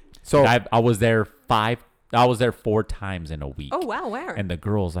 So I was there 4 times in a week. Oh, wow. Where? And the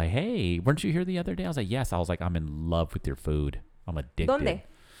girl's like, hey, weren't you here the other day? I was like, yes. I was like, I'm in love with your food. I'm addicted. ¿Dónde?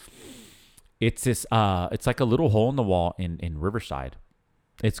 It's this. It's like a little hole in the wall in Riverside.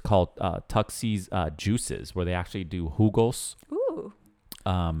 It's called Tuxie's Juices, where they actually do jugos. Ooh.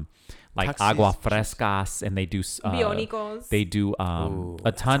 Like Tuxie's agua frescas, and they do Bionicos. They do Ooh,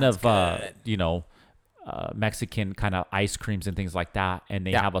 a ton of good. Mexican kind of ice creams and things like that, and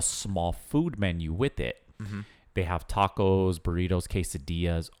they Yeah. have a small food menu with it. They have tacos, burritos,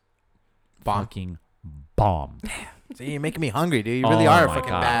 quesadillas. Bomb. Fucking bomb. See, you're making me hungry, dude. You really are a my fucking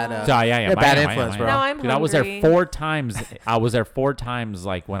God. bad. Yeah, bad I am, influence, I am. bro. Now I'm Dude, I was there hungry. 4 times. I was there 4 times,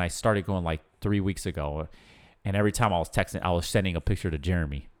 like when I started going, like 3 weeks ago, and every time I was texting, I was sending a picture to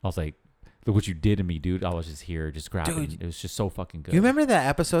Jeremy. I was like, "Look what you did to me, dude! I was just here, just grabbing. Dude, it was just so fucking good." You remember that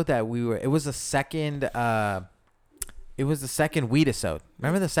episode that we were? It was the second. It was the second weed-isode.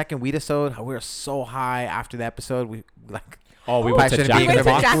 Remember the second weed-isode? How we were so high after the episode. We like. Oh, we Oh, went to shouldn't Jack be in in the the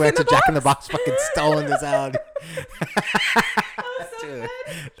Box. box. We went to Jack Jack in in the Box, fucking stoling this out. Dude,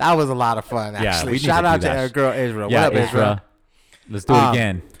 that was a lot of fun. Yeah, Actually, we need shout to do out to that. our girl Israel. Yeah, What up, Israel? Let's do it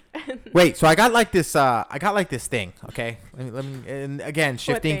again. Wait, so I got like this. I got like this thing. Okay, let me. And again,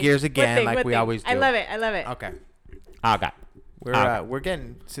 shifting thing? gears What again, thing? like What we thing? always do. I love it. I love it. Okay, Okay. we're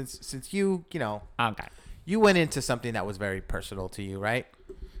getting since you Okay. you went into something that was very personal to you, right?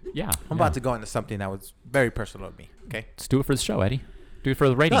 Yeah. I'm about to go into something that was very personal to me. Okay, Let's do it for the show, Eddie. Do it for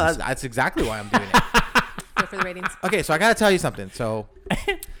the ratings. no, that's exactly why I'm doing it. Go for the ratings. Okay, so I gotta tell you something. So,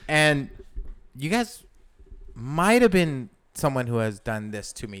 and you guys might have been someone who has done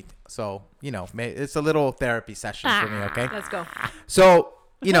this to me. So, it's a little therapy session for me. Okay. Let's go. So,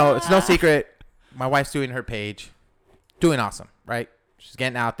 it's no secret. My wife's doing her page, doing awesome, right? She's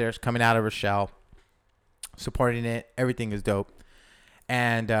getting out there. She's coming out of her shell, supporting it. Everything is dope.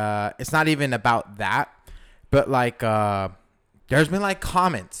 And it's not even about that, but like there's been like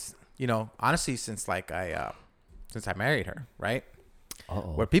comments, honestly, since I married her, right?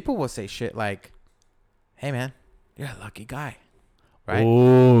 Uh-oh. Where people will say shit like, "Hey, man, you're a lucky guy," right?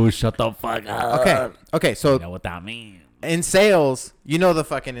 Oh, shut the fuck up. Okay. So You know what that means. in sales, the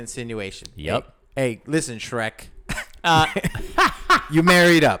fucking insinuation. Yep. Hey, listen, Shrek. You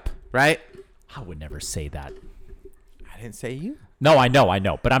married up, right? I would never say that. I didn't say you. No, I know,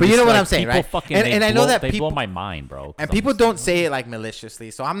 but I'm. But you just know what like, I'm saying, people right? Fucking, And I know that they people- blow my mind, bro. And people don't say it like maliciously,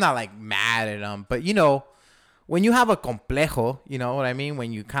 so I'm not like mad at them. But when you have a complejo, you know what I mean?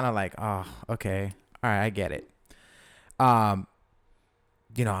 When you kind of like, oh, okay, all right, I get it. I'm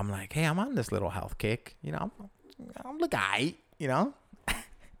like, hey, I'm on this little health kick. I'm the guy.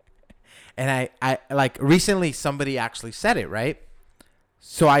 And I like recently somebody actually said it, right?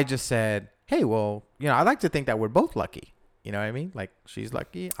 So I just said, hey, well, I like to think that we're both lucky. You know what I mean? Like she's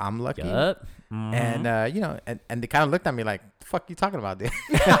lucky, I'm lucky. Yup. Mhm. And and they kind of looked at me like, "The fuck you talking about, dude?"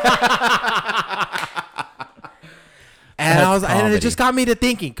 And That's and it comedy. just got me to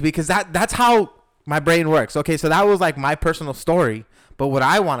thinking because that's how my brain works. Okay, so that was like my personal story, but what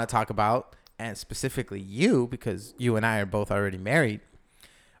I want to talk about, and specifically you, because you and I are both already married,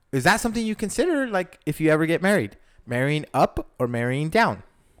 is that something you consider like if you ever get married, marrying up or marrying down?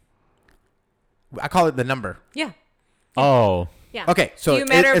 I call it the number. Yeah. Oh, Yeah. Okay, so Do you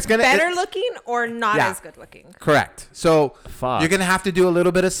matter it's gonna better looking or not Yeah. as good looking? Correct. So Fuck. you're gonna have to do a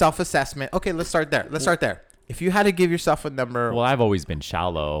little bit of self-assessment. Okay, let's start there. If you had to give yourself a number, well, I've always been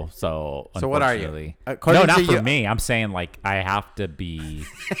shallow, so. So what are you? unfortunately- According No, not to for you- me. I'm saying like I have to be,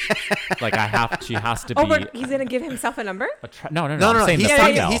 like she has to Oh, be. but he's gonna give himself a number? No. No, I'm saying he's the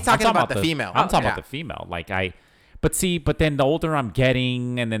talking- female. he's I'm talking about the female. I'm talking Yeah. about the female. But then the older I'm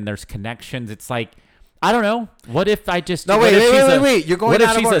getting, and then there's connections. It's like, I don't know. What if I just? No, what wait, if wait, she's wait, a- wait. You're going What if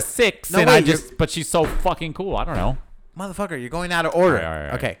out of she's order. a 6 No, and wait, I you're- just? But she's so fucking cool. I don't know. motherfucker, you're going out of order. All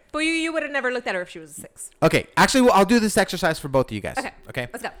right. Okay. But you would have never looked at her if she was a 6. Okay. Actually, I'll do this exercise for both of you guys. Okay. Okay.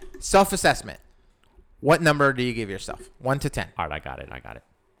 Let's go. Self-assessment. What number do you give yourself? 1 to 10. All right, I got it.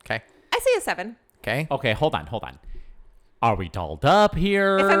 Okay. I say a 7. Okay. Okay, hold on. Are we dolled up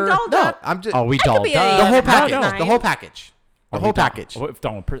here? If I'm dolled No, up, I'm just Are we I could dolled be a- up? the whole No, package. no. The whole package. The Are whole we doll- package. What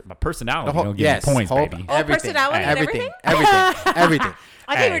if my personality? The whole, don't give yes. me points, whole- baby. Oh, personality and everything. Everything.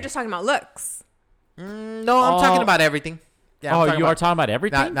 I thought Hey. you were just talking about looks. No, I'm talking about everything. Yeah, I'm Oh, talking you are about- talking about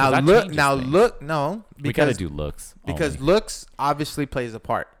everything? Now 'Cause that look. changes Now things. look. No, We gotta because do looks. because only. looks obviously plays a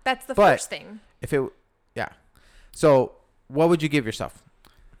part. That's the But- first thing. If it, yeah. So, what would you give yourself?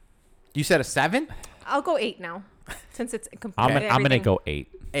 You said a 7? I'll go 8 now, since it's I'm completely gonna everything. go 8.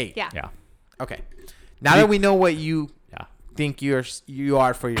 8. Yeah. Yeah. Okay. Now that we know what you Yeah. think you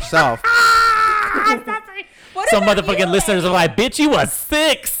are for yourself, What Some about motherfucking you? listeners are like, "Bitch, you was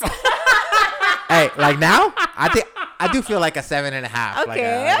 6." hey, like now, I do feel like a 7.5.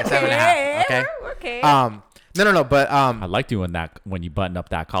 Okay, like a 7.5. Okay. okay. No. But I like doing that when you button up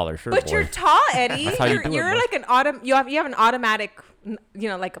that collar shirt. But boy. you're tall, Eddie. That's how you do it, You're boy. like you have an automatic,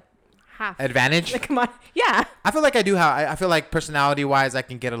 like a half advantage. Like, come on, yeah. I feel like I do have. I feel like personality wise, I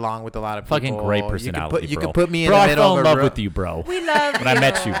can get along with a lot of people. Fucking great personality, You bro. can put me in bro, the I middle fell of in a love room. with you, bro. We love When I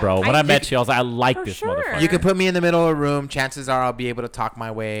met you, bro. When I met you, I was like, I like For this sure. motherfucker. You can put me in the middle of a room. Chances are I'll be able to talk my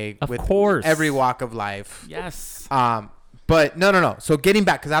way Of with course. every walk of life. Yes. But no. So getting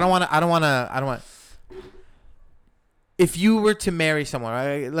back, because I don't want. If you were to marry someone,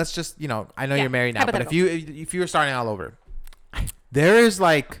 right, let's just, I know Yeah, you're married now, but if hypothetical. you were starting all over, there is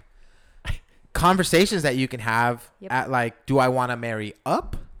like conversations that you can have Yep. at like, do I want to marry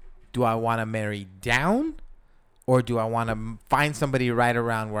up? Do I want to marry down? Or do I want to find somebody right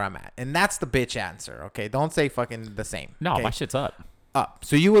around where I'm at? And that's the bitch answer. Okay. Don't say fucking the same. No, okay? my shit's up. Up.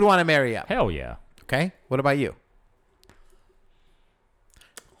 So you would want to marry up. Hell yeah. Okay. What about you?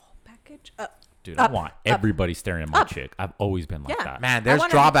 package up. Dude, Up, I want up, everybody staring at my up. chick. I've always been like Yeah. that. Man, I there's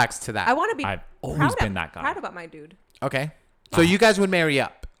wanna drawbacks to that. I want to be. I've always proud been of- that guy. Proud about my dude. Okay. So you guys would marry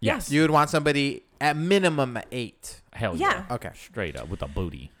up. Yes. You would want somebody at minimum 8. Hell Yeah. yeah. Okay. Straight up with a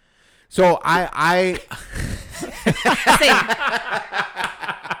booty. So I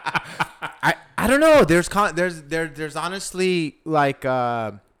don't know. There's honestly like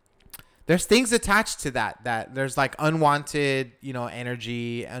there's things attached to that there's like unwanted,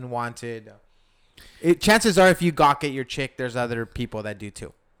 energy, unwanted. Chances are if you gawk at your chick, there's other people that do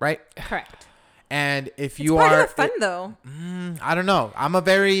too, right? Correct. And if It's you part are of the fun, though. I don't know. I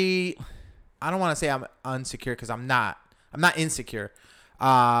don't want to say I'm unsecure because I'm not insecure.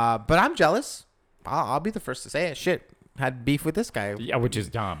 But I'm jealous. I'll be the first to say it. Shit. Had beef with this guy. Yeah, which is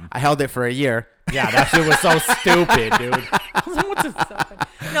dumb. I held it for a year. Yeah, that shit was so stupid, dude.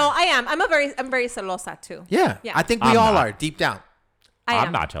 No, I am. I'm very celosa too. Yeah. Yeah. I think we I'm all not. are deep down. I am.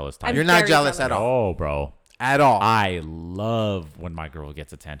 I'm not jealous, Ty. I'm You're not very jealous at all. Oh, bro. At all. I love when my girl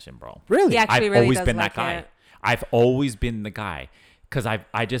gets attention, bro. Really? He actually I've really always does been like that guy. it. I've always been the guy because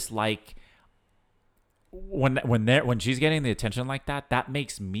I just like when she's getting the attention like that. That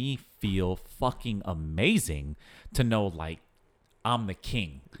makes me feel fucking amazing to know like I'm the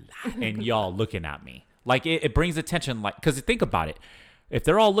king and y'all looking at me. Like it brings attention. Like because think about it, if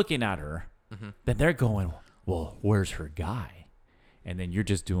they're all looking at her, then they're going, well, where's her guy? And then you're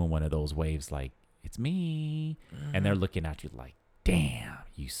just doing one of those waves like it's me, and they're looking at you like, damn,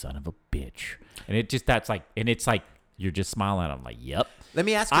 you son of a bitch. And it's like you're just smiling at them like, yep. Let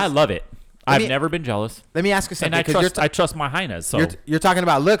me ask you. I love it. I've never been jealous, Let me ask you and something. I trust my highness. So you're talking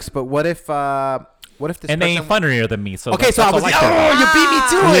about looks, but what if this and they ain't person? funnier than me. So Okay, that's so I all was. like that.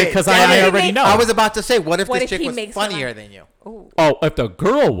 You beat me to it. Because Damn I it. already know. I was about to say, what if What this if chick he was makes funnier fun? than you? Oh, if the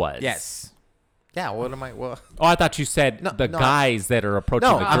girl was. Yes. Yeah. What am I? Well. Oh, I thought you said the no. guys that are approaching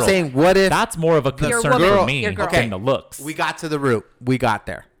No, the girl. I'm saying, what if That's more of a Your concern woman, for me your girl. than the looks. we got to the root? We got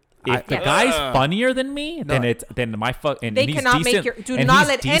there. If the guy's funnier than me, then my fuck and They he's cannot make decent, your- do and not he's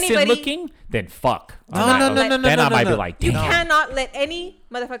let decent anybody- looking, then fuck. No, I'm no, not- no, no, no, Then no, I might no. be like, You damn, cannot let any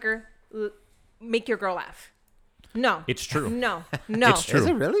motherfucker make your girl laugh. No. it's true. No. It's true. Is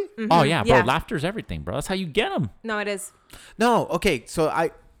it really? Oh yeah, bro. Yeah. Laughter's everything, bro. That's how you get them. No, it is. No. Okay. So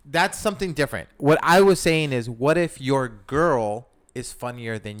that's something different. What I was saying is, what if your girl is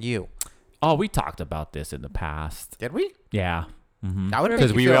funnier than you? Oh, we talked about this in the past. Did we? Yeah. Mm-hmm. That would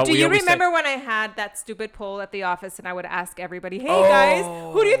Because make we you feel. all- Do you always remember when I had that stupid poll at the office and I would ask everybody, "Hey guys,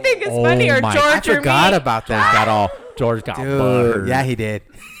 who do you think is funnier, Oh my- George I or forgot me?" about George that. got Dude, buttered. yeah, he did.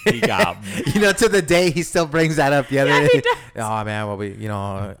 He got. To the day he still brings that up. The other Yeah, day, he does. oh man,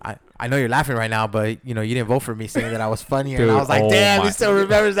 well I know you're laughing right now, but you didn't vote for me saying that I was funnier. Dude, and I was like, oh damn, my- he still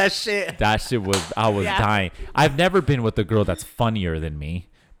remembers that shit. That shit was. I was Yeah. dying. I've never been with a girl that's funnier than me.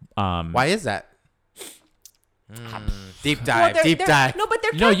 Why is that? Deep Well, dive, there- deep there- dive. No, but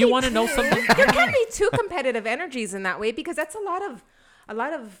there. No, can't you be wanna know two- something? There can't be two competitive energies in that way because that's a lot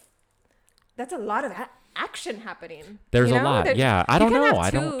of action happening. There's you a know? lot. There's- Yeah. I you don't can know. have I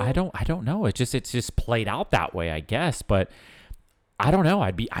two. don't know. It's just played out that way, I guess. But I don't know.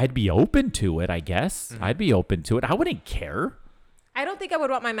 I'd be open to it, I guess. I'd be open to it. I wouldn't care. I don't think I would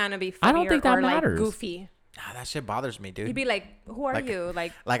want my man to be I funnier don't think that or matters. like goofy. Nah, that shit bothers me, dude. He'd be like, "Who are Like- you?"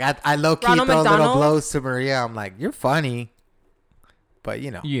 Like, Like I low key Ronald throw little McDonald? blows to Maria. I'm like, you're funny, but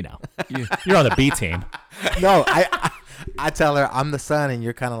You're on the B team. no, I tell her I'm the son, and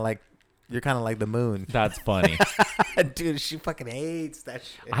you're kind of like, You're kind of like the moon. That's funny. Dude, she fucking hates that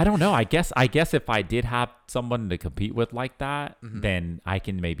shit. I don't know. I guess if I did have someone to compete with like that, then I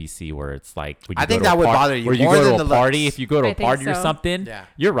can maybe see where it's like. When you I go think to a that would par- bother you Where you more go than to a the party, looks. if you go to I a think party or so. something, Yeah.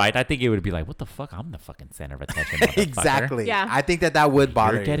 you're right. I think it would be like, what the fuck? I'm the fucking center of attention. motherfucker. Exactly. Yeah. I think that would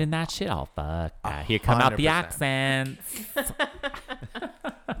bother You're getting that shit all fuck. Here come out the 100%. accents. you.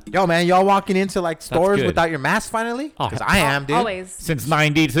 Yo, man, y'all walking into like stores good. without your mask finally? Oh, Because I am, dude. Always. Since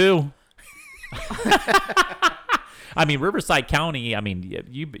 '92. I mean, Riverside County. I mean,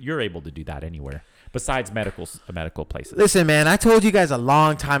 you're able to do that anywhere besides medical places. Listen, man, I told you guys a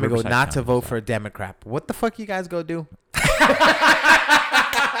long time ago Riverside not to County, vote so. for a Democrat. What the fuck you guys go do?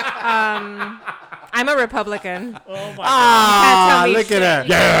 I'm a Republican. Oh my Ah, Can't tell me look shit. at her. You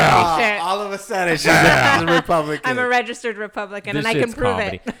can't tell me Ah, shit. all of a sudden, she's a Republican. I'm a registered Republican, This and I can shit's prove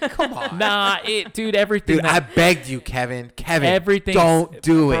comedy. it. Come on. Nah, dude, everything. Dude, I that, begged you, Kevin. everything. Don't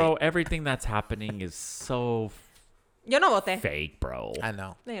do bro. it. Everything that's happening is so Yo no voté. fake, bro. I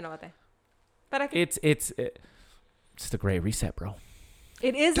know. No, yo no voté. But It's the Great Reset, bro.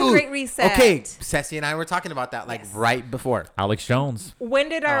 it is Dude, a great reset. Okay, Ceci and I were talking about that like Yes. right before. Alex Jones. When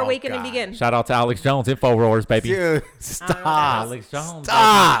did our Oh, awakening God. begin? Shout out to Alex Jones, InfoWars, baby. Dude, stop. Alex Jones.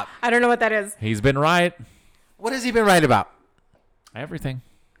 Stop. I don't know what that is. He's been right. What has he been right about? Everything.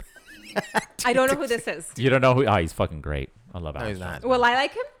 I don't know who this is. You don't know who? Oh, he's fucking great. I love No, Alex he's not. Jones. Will I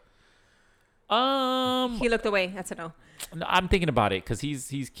like him? Um, He looked away. That's a no. no, I'm thinking about it because he's.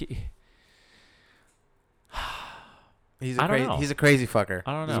 He's I a don't crazy. know. He's a crazy fucker.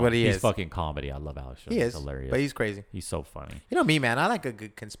 I don't know. Is what he he's is. fucking comedy. I love Alex Jones. He is He's hilarious. but he's crazy. He's so funny. You know me, man. I like a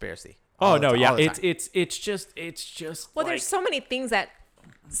good conspiracy. Oh All the no, ti- yeah. all the It's time. it's just. Well, like, there's so many things that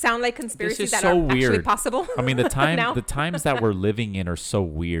sound like conspiracies is that so are actually weird. possible. I mean, the Now. times that we're living in are so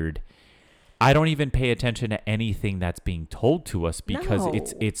weird. I don't even pay attention to anything that's being told to us because No.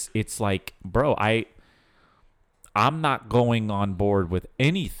 it's like, bro, I'm not going on board with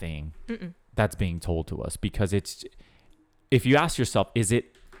anything that's being told to us because it's. If you ask yourself, is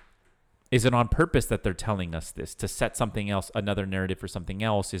it on purpose that they're telling us this to set something else, another narrative for something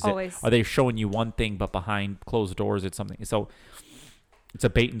else? Always. Are they showing you one thing, but behind closed doors, it's something? So it's a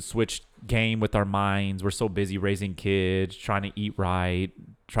bait and switch game with our minds. We're so busy raising kids, trying to eat right,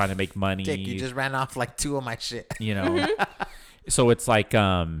 trying to make money. Dick, you just ran off like two of my shit. You know, so it's like,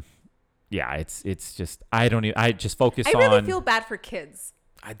 yeah, it's just I just focus I on. really feel bad for kids.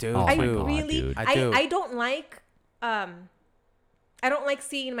 I do. Oh I my too. God, really, dude. I do. I don't like, I don't like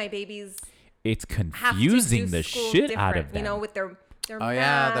seeing my babies It's have to confusing do the school shit out of different, them. You know, with their Oh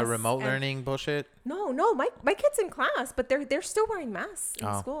yeah, the masks remote and- learning bullshit. No, my kid's in class, but they're still wearing masks in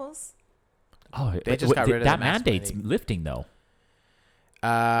Oh. schools. Oh, They just got rid of that the mask mandate's mandate. lifting though.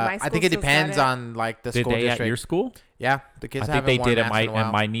 I school think it still's got depends it. on like the Did school they district. at your school? Yeah, the kids I think haven't they worn did at masks my in a while.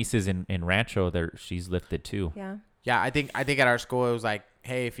 and my nieces in Rancho. She's lifted too. Yeah. Yeah, I think at our school it was like,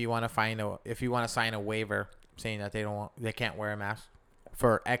 hey, if you want to sign a waiver saying that they can't wear a mask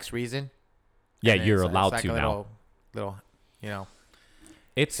for X reason. Yeah, and then you're it's allowed like to a now. little, you know.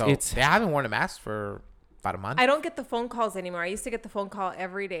 It's So they haven't worn a mask for about a month. I don't get the phone calls anymore. I used to get the phone call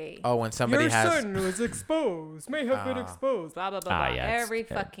every day. Oh, when somebody has. was exposed. May have been exposed. Blah blah blah. blah. yeah, it's- every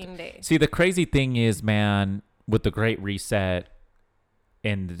fucking day. see the crazy thing is, man, with the Great Reset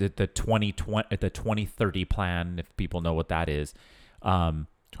and the 2020 the 2030 plan, if people know what that is,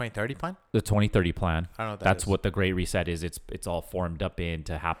 2030 plan? the 2030 plan. I don't know what that That's is. what the Great Reset is. It's all formed up in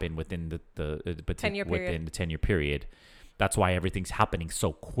to happen within the 10-year period. within the 10-year period. That's why everything's happening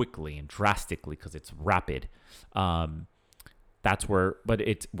so quickly and drastically because it's rapid. That's where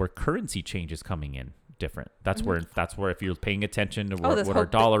currency change is coming in different. That's where if you're paying attention to Oh, this what our whole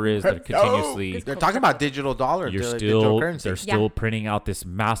dollar is, they're continuously. They're talking about digital dollar. You're digital currency. they're still printing out this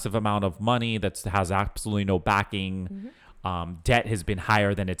massive amount of money that has absolutely no backing. Debt has been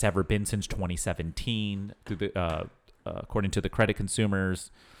higher than it's ever been since 2017, according to the credit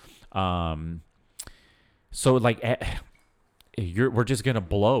consumers. So like, we're just gonna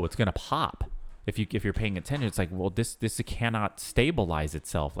blow. It's gonna pop if you're paying attention. It's like, well, this cannot stabilize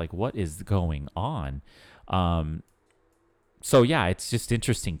itself. Like, what is going on? So yeah, it's just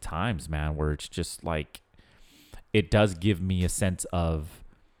interesting times, man, where it's just like, it does give me a sense of,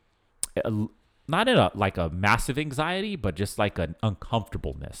 not in a massive anxiety, but just like an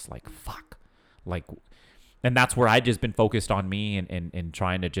uncomfortableness. Like, fuck, like, and that's where I just been focused on me and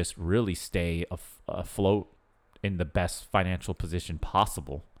trying to just really stay afloat in the best financial position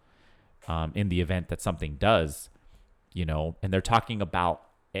possible, in the event that something does, you know. And they're talking about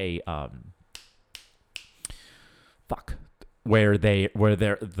a where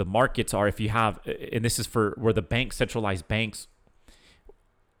the markets are, if you have, and this is for where the centralized banks,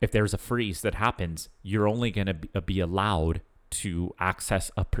 if there's a freeze that happens, you're only going to be allowed to access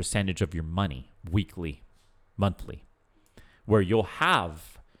a percentage of your money weekly, monthly, where you'll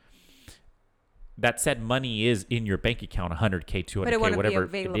have that said money is in your bank account, 100K, 200K, whatever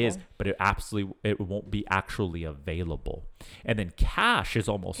it is, but it won't be actually available. And then cash is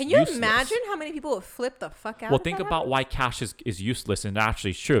almost Can you useless. imagine how many people would flip the fuck out? Well, if think that about happened? why cash is useless. And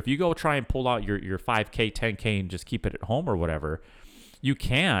actually, sure, if you go try and pull out your 5K, 10K and just keep it at home or whatever, you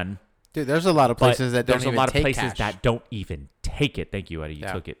can. Dude, there's a lot of But places that don't there's even a lot of take places cash. that don't even take it. Thank you, Eddie. You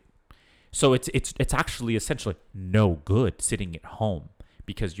Yeah. took it. So it's actually essentially no good sitting at home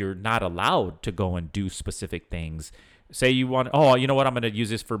because you're not allowed to go and do specific things. Say you want, oh, you know what? I'm going to use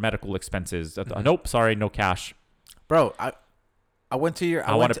this for medical expenses. Nope, sorry, no cash. Bro, I went to your.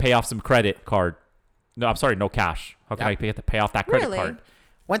 I want to pay off some credit card. No, I'm sorry, no cash. How can Yeah. I pay off that credit Really? card?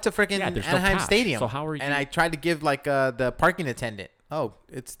 Went to freaking Yeah, there's no Anaheim cash. Stadium. So how are And you- I tried to give like the parking attendant. Oh,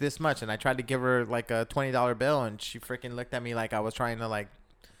 it's this much, and I tried to give her like a $20 bill, and she freaking looked at me like I was trying to like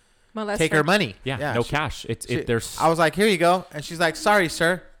take her money. Yeah, no cash. There's. I was like, here you go, and she's like, sorry,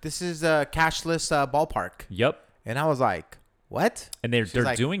 sir, this is a cashless ballpark, Yep. and I was like, what? And they're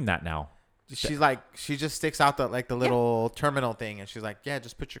like- doing that now. She's like, she just sticks out the little terminal thing, and she's like, yeah,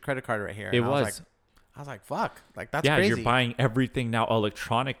 just put your credit card right here. And It I was. I was like, fuck, like that's Yeah, crazy. you're buying everything now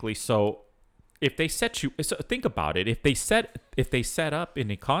electronically. So if they set you, so think about it. If they set up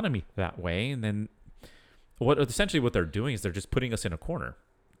an economy that way, and then what they're doing is they're just putting us in a corner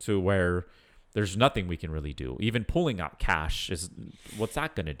to where there's nothing we can really do. Even pulling out cash is what's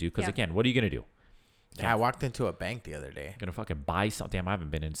that going to do? Because Yeah. again, what are you going to do? Yeah, I walked into a bank the other day. Gonna fucking buy something? Damn, I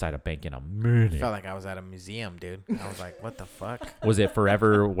haven't been inside a bank in a I minute. felt like I was at a museum, dude. I was like, what the fuck? Was it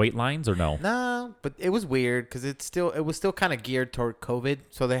forever wait lines or no? No, but it was weird because it was still kind of geared toward COVID.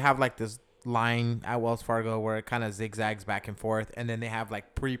 So they have like this line at Wells Fargo where it kind of zigzags back and forth, and then they have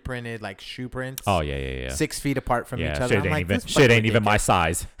like pre-printed like shoe prints. Oh yeah. 6 feet apart from each Yeah, other. shit I'm ain't like, even this is shit fucking ain't even my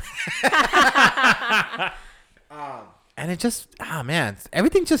ridiculous. size. And it just, man,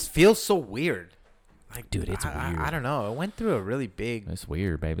 everything just feels so weird. Like, Dude, it's weird. I don't know. It went through a really big. It's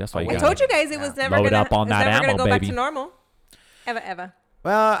weird, baby. That's why you I gotta told you guys it was never Load gonna, up on it's that never gonna ammo, go back baby. to normal. Ever.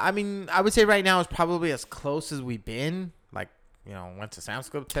 Well, I mean, I would say right now is probably as close as we've been. Like, went to Sam's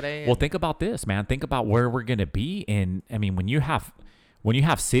Club today. Well, and- think about this, man. Think about where we're gonna be in. I mean, when you have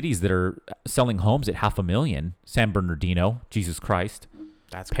cities that are selling homes at $500,000, San Bernardino, Jesus Christ,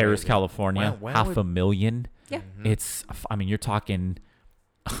 that's Paris, crazy. California, When half would- a million. Yeah. It's. I mean, you're talking,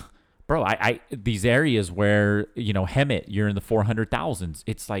 bro. I these areas where Hemet, you're in the 400,000s.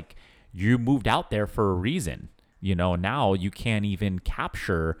 It's like you moved out there for a reason. Now you can't even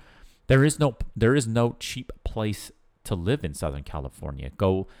capture. There is no cheap place to live in Southern California.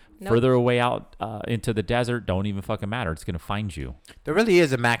 Go Nope. further away out into the desert. Don't even fucking matter. It's gonna find you. There really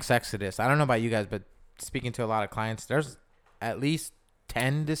is a max exodus. I don't know about you guys, but speaking to a lot of clients, there's at least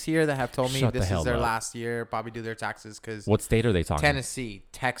 10 this year that have told me Shut the this hell is their up. last year, probably do their taxes because What state are they talking? Tennessee,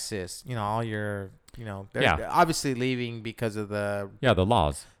 Texas, all your, they're Yeah. obviously leaving because of the Yeah, the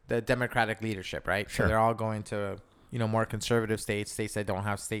laws. Democratic leadership, right? Sure. So they're all going to, more conservative states that don't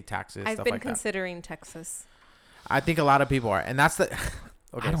have state taxes, I've stuff been like that. considering Texas, I think a lot I think a lot of people are, and that's the.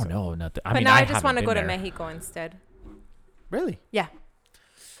 Okay, I don't so- know nothing. but I mean, now I haven't just want to been go to there. Mexico instead. Really? Yeah.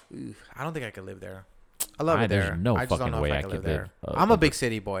 Ooh, I don't think I could live there. I love it There's there. no I just don't fucking know way if I I could could live there. live, I'm a over- big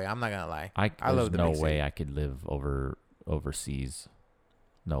city boy. I'm not gonna lie. I There's love the no big way city. I could live overseas.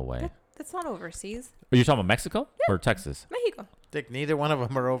 No way. That's not overseas. Are you talking about Mexico or Texas? Mexico. Dick, neither one of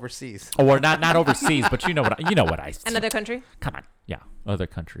them are overseas. Or not overseas, but you know what I Another country. come on. Yeah, other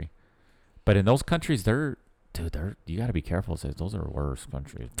country. But in those countries you got to be careful. Says those are worse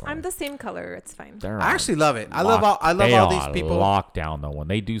countries, bro. I'm the same color. It's fine. They're I on actually love it. I lock- love all they these are people. locked down though. When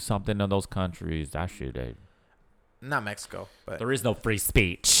they do something in those countries, that shit. Not Mexico, but There is no free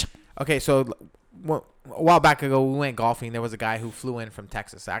speech. okay. So a while back ago, we went golfing. There was a guy who flew in from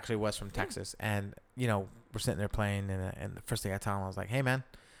Texas. Actually, was from Texas, and we're sitting there playing, and the first thing I tell him, I was like, "Hey, man,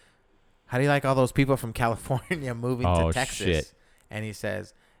 how do you like all those people from California moving Oh, to Texas?" shit. And he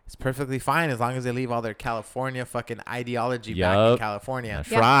says, "It's perfectly fine as long as they leave all their California fucking ideology back in Yup. California."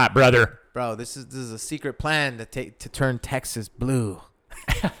 That's Yeah. right, brother. Bro, this is a secret plan to turn Texas blue.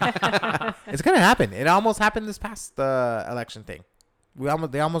 It's gonna happen. It almost happened this past election thing.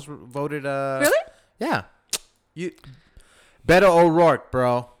 They almost voted. Really? Yeah. Beto O'Rourke,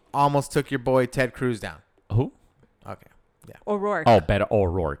 bro, almost took your boy Ted Cruz down. Who? Okay. O'Rourke. Oh, better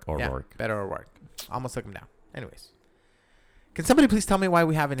O'Rourke. Yeah, O'Rourke. Beto O'Rourke, almost took him down. Anyways, can somebody please tell me why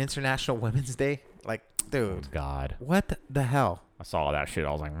we have an International Women's Day? Like, Oh, dude, God. what the hell? I saw that shit.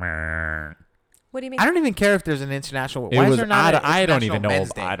 I was like, man. What do you mean? I don't even care if there's an international. It Why was. is there not an I don't International even know.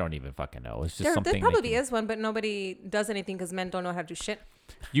 Men's Day? I don't even fucking know. It's just There something. probably they can- is one, but nobody does anything because men don't know how to do shit.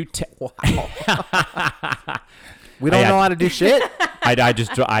 You. Wow. We don't Yeah. know how to do shit.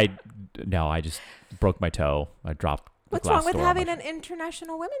 I just broke my toe. I dropped. the What's glass wrong with door on having my- an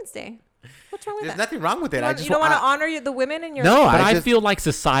International Women's Day? What's wrong with There's that? nothing wrong with it. You don't want to honor the women in your No, But I just- feel like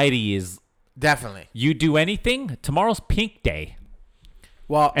society is. Definitely. You do anything. Tomorrow's Pink Day,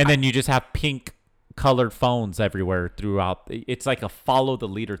 Well, and then you just have pink colored phones everywhere throughout. It's like a follow the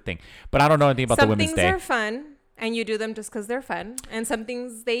leader thing. But I don't know anything about the Some Women's things Day. are fun, and you do them just because they're fun, and some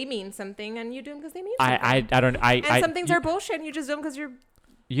things they mean something, and you do them because they mean something. I don't. and some things you, are bullshit, and you just do them because you're.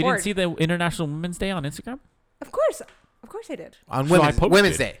 You bored. didn't see the International Women's Day on Instagram? Of course I did. on So I Women's, posted.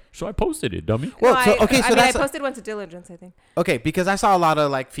 Women's Day. So I posted it, dummy. Well, No, so- okay, so I mean, that's I posted one to Diligence, I think. Okay, because I saw a lot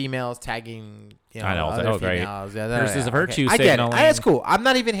of like females tagging, I know, other oh, great. females. Versus virtue I get it. signaling. That's cool. I'm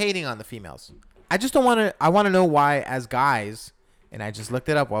not even hating on the females. I just don't want to. I want to know why, as guys, and I just looked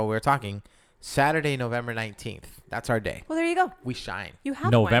it up while we were talking. Saturday, November 19th. That's our day. Well, there you go. We shine. You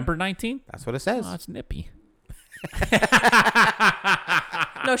have November 19th? That's what it says. Oh, it's nippy. one.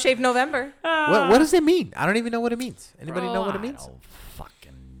 No Shave November. What does it mean? I don't even know what it means. Anybody know what it means?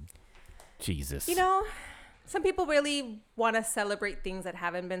 Fucking Jesus. You know, some people really want to celebrate things that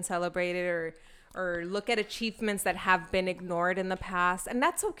haven't been celebrated or look at achievements that have been ignored in the past, and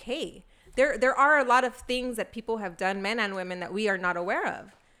that's okay. There are a lot of things that people have done, men and women, that we are not aware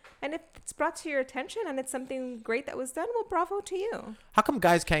of. And if it's brought to your attention and it's something great that was done, well, bravo to you. How come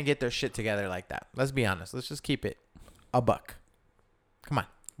guys can't get their shit together like that? Let's be honest. Let's just keep it a buck. Come on.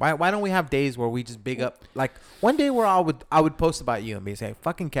 Why don't we have days where we just big up? Like one day where I would post about you and be saying,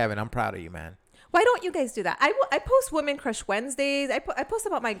 "Fucking Kevin, I'm proud of you, man." Why don't you guys do that? I post Women Crush Wednesdays. I post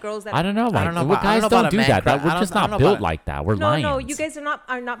about my girls that I don't know. I don't know What about- I don't guys know don't about a do man that. crush. We're I just don't know not built about- like that. We're No, lions. no, you guys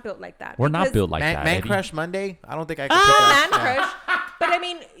are not built like that. We're not because- built like Man, that. Man Eddie. Crush Monday. I don't think I could Man put that. crush. But I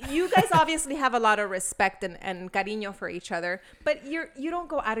mean, you guys obviously have a lot of respect and cariño for each other. But you don't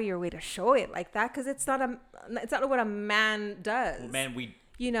go out of your way to show it like that because it's not what a man does. Man, we.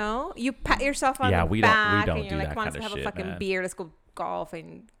 You know, you pat yourself on Yeah, the we don't- we back don't and you're do like, that "Come on, let's kinda have a shit, fucking man. beer. Let's go golf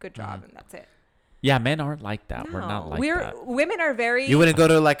and good job," and that's it. Yeah, men aren't like that. We're not like that. Women are very. You wouldn't go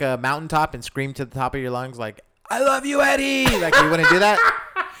to like a mountaintop and scream to the top of your lungs like, "I love you, Eddie." Like you wouldn't do that.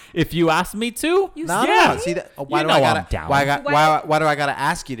 If you ask me to, You No, Yeah. no. See that? Why You do I know I'm gotta? down. Why do I gotta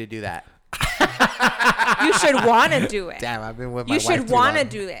ask you to do that? You should want to do it. Damn, I've been with my You wife should too want to long.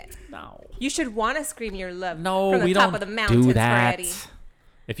 do it. no. You should want to scream your love No, from the we top don't of the mountains do for that. Eddie.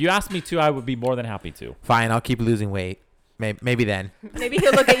 If you asked me to, I would be more than happy to. Fine, I'll keep losing weight. Maybe then. Maybe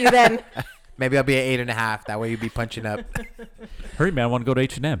he'll look at you then. Maybe I'll be at 8.5. That way you'll be punching up. Hurry, man! I want to go to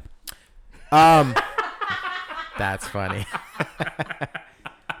H&M. That's funny.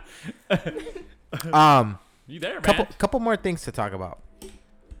 You there, man? Couple more things to talk about.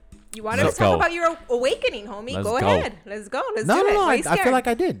 You wanted Let's to talk go. about your awakening, homie. Let's go go. ahead. Let's go. Let's No, do no, it. no. Why I you feel scared? like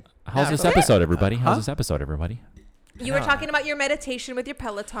I did. How's Yeah, this so- episode, everybody? Huh? How's this episode, everybody? You were talking about your meditation with your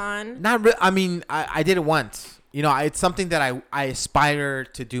Peloton. Not. I mean, I did it once. You know, it's something that I aspire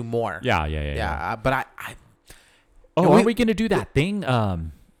to do more. Yeah. Yeah. But I Oh, And are we gonna do that thing,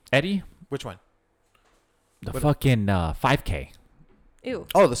 Eddie? which one? The fucking 5K. Ew.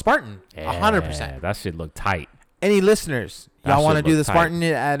 Oh, the Spartan. Yeah, 100%. That should look tight. Any listeners? That Y'all want to shit do the look tight. Spartan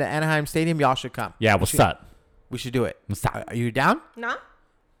at Anaheim Stadium? Y'all should come. Yeah, what's up? We should do it. What's up? Are you down? Nah.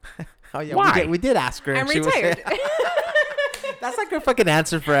 Oh yeah. Why? We did ask her. I'm and she was- retired. That's like her fucking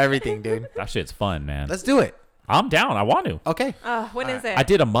answer for everything, dude. That shit's fun, man. Let's do it. I'm down. I want to. Okay. When is it? I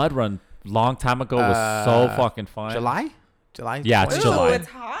did a mud run long time ago. It was so fucking fun. July. Yeah, it's 20th? Ooh, July. it's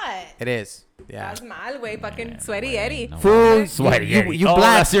hot. It is. Yeah. That's mal, way. Fucking sweaty Eddie. No Fool, way. Sweaty you, Eddie. you Oh,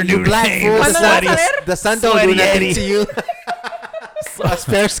 black, that's your you new black name. fool. ¿Cuándo vas a ver? The sun don't Sweaty do nothing Eddie. to you. Us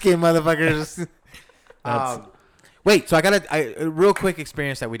fair skin motherfuckers. Wait, so I got a real quick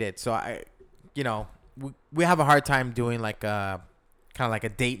experience that we did. So we have a hard time doing like a kind of like a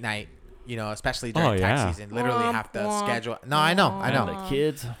date night. You know, especially during Oh, tax yeah. season. Literally Womp have to womp. schedule. No, I know. And the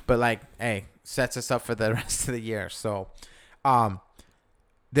kids. But like, hey, sets us up for the rest of the year. So,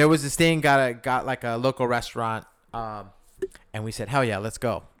 there was this thing got like a local restaurant, and we said, hell yeah, let's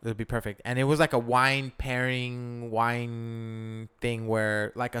go. It'll be perfect. And it was like a wine thing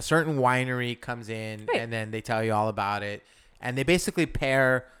where like a certain winery comes in Right. and then they tell you all about it, and they basically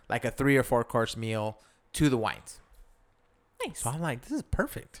pair like a 3 or 4 course meal to the wines. Nice. So I'm like, this is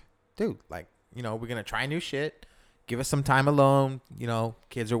perfect, dude. Like, you know, we're gonna try new shit. Give us some time alone. You know,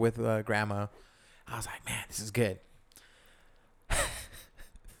 kids are with grandma. I was like, man, this is good.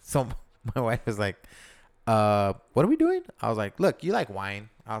 So my wife was like, what are we doing? I was like, look, you like wine.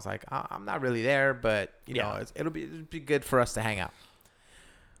 I was like, I'm not really there, but you know, it'll be good for us to hang out.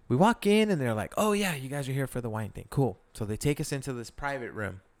 We walk in and they're like, oh yeah, you guys are here for the wine thing. Cool. So they take us into this private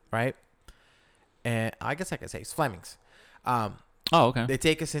room, right? And I guess I could say it's Fleming's. Oh, okay. They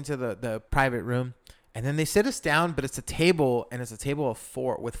take us into the private room, and then they sit us down, but it's a table, and it's a table of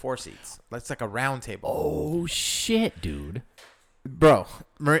 4 with 4 seats. It's like a round table. Oh shit, dude. Bro,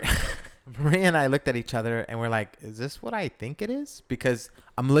 Maria and I looked at each other, and we're like, is this what I think it is? Because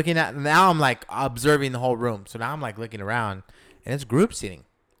I'm looking at, now I'm like observing the whole room. So now I'm like looking around, and it's group seating,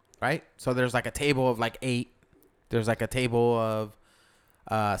 right? So there's like a table of like 8. There's like a table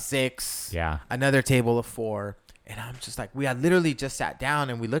of 6. Yeah. Another table of 4. And I'm just like, we had literally just sat down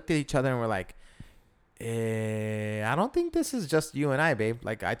and we looked at each other and we're like, I don't think this is just you and I, babe.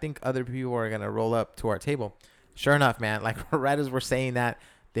 Like, I think other people are going to roll up to our table. Sure enough, man, like right as we're saying that,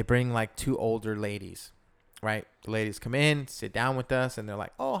 they bring like 2 older ladies, right? The ladies come in, sit down with us, and they're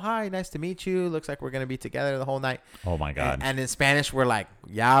like, oh, hi, nice to meet you. Looks like we're going to be together the whole night. Oh my God. And in Spanish, we're like,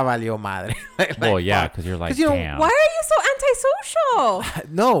 ya valió madre. Well, yeah, because you're like, you know, damn. Why are you so antisocial?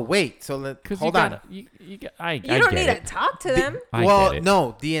 No, wait. So hold on. You I You don't get need it. to talk to them. I Well, get it.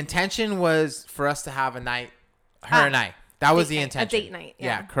 no, the intention was for us to have a night, her and I. That was Date the night, intention. a date night,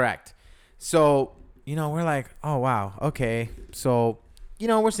 yeah. Correct. So, you know, we're like, oh, wow. Okay. So, you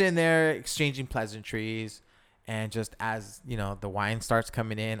know, we're sitting there exchanging pleasantries. And just as, you know, the wine starts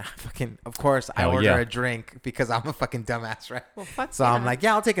coming in, of course, I Hell order yeah. a drink because I'm a fucking dumbass, right? Well, fuck So yeah. I'm like,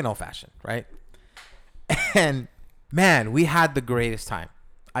 yeah, I'll take an old fashioned, right? And man, we had the greatest time.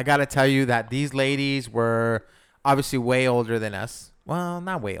 I got to tell you that these ladies were obviously way older than us. Well,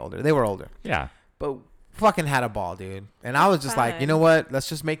 not way older. They were older. Yeah. But fucking had a ball, dude. And I was just like, you know what? Let's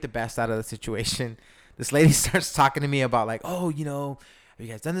just make the best out of the situation. This lady starts talking to me about like, oh, you know, have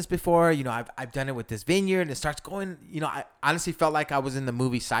you guys done this before? You know, I've done it with this vineyard. And it starts going, you know, I honestly felt like I was in the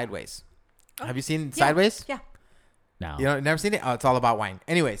movie Sideways. Oh, Have you seen yeah, Sideways? Yeah. No. You know, never seen it? Oh, it's all about wine.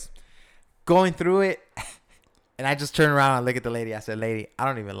 Anyways, going through it, and I just turn around and look at the lady. I said, lady, I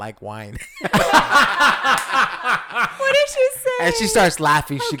don't even like wine. What did she say? And she starts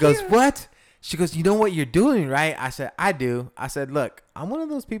laughing. She goes, cute. what? She goes, you know what you're doing, right? I said, I do. I said, look, I'm one of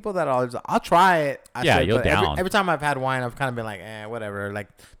those people that I'll try it. Yeah, said, you're but down. Every time I've had wine, I've kind of been like, whatever, like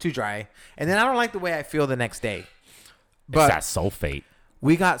too dry. And then I don't like the way I feel the next day. It's But that sulfate.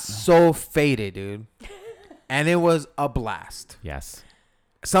 we got so faded, dude. And it was a blast. Yes.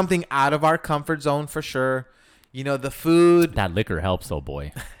 Something out of our comfort zone for sure. You know, the food. That liquor helps, oh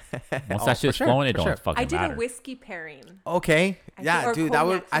boy. Once Oh, that for shit's sure, flowing, it for don't sure. fucking I did matter. a whiskey pairing. Okay. I Yeah, think- or dude, that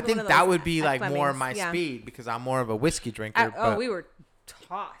would. cognac, I one think of that those would be at like more Fleming's, my yeah. speed because I'm more of a whiskey drinker. but, We were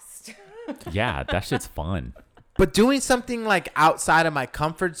tossed. Yeah, that shit's fun. but doing something like outside of my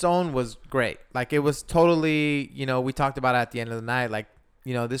comfort zone was great. Like it was totally, you know, we talked about it at the end of the night. Like,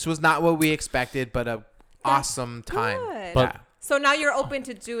 you know, this was not what we expected, but a awesome time. Good. But- Yeah. So now you're open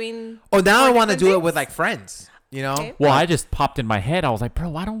to doing. Oh, now I more want to different do it with things? like friends. You know. Okay. Well, I just popped in my head. I was like, bro,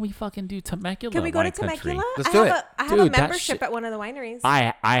 why don't we fucking do Temecula? Can we go to Wine Country? Temecula? Let's I do have it. I have a Dude, that membership shit- at one of the wineries.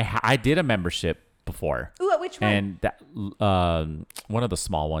 I did a membership before, Ooh, at which one? and that one of the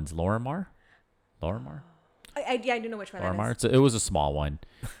small ones, Lorimar. Yeah, I do know which one that Lorimar. is. It was a small one,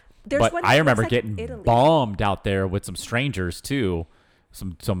 There's but one I that remember looks like getting Italy. bombed out there with some strangers too.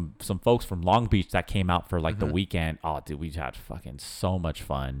 Some folks from Long Beach that came out for like the weekend. Oh, dude, we had fucking so much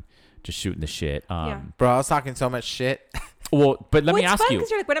fun just shooting the shit. Yeah. Bro, I was talking so much shit. Well, but let me it's ask fun you. 'cause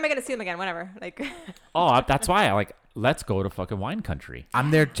you're like, when am I going to see them again? Whatever. Like, Oh, that's why I like. Let's go to fucking Wine Country.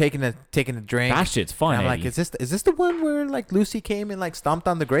 I'm there taking a drink. That shit's fun. And I'm like, Eddie. is this the one where like Lucy came and like stomped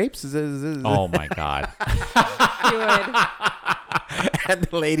on the grapes? Is this Oh my god. good. and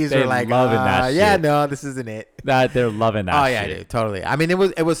the ladies They are like, loving that yeah, shit. no, this isn't it. That they're loving that. Oh yeah, shit. dude, totally. I mean, it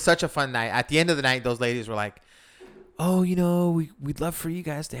was such a fun night. At the end of the night, those ladies were like, "Oh, you know, we'd love for you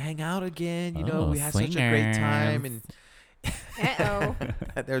guys to hang out again. You know, Oh, we had such a great time." And Uh-oh.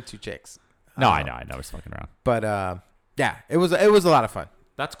 there were 2 chicks. No, I know. I was fucking around. But yeah, it was a lot of fun.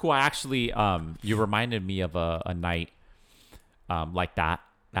 That's cool. I actually, you reminded me of a night, like that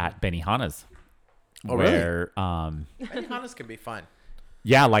at Benihana's. Oh, really? where, Benihana's can be fun.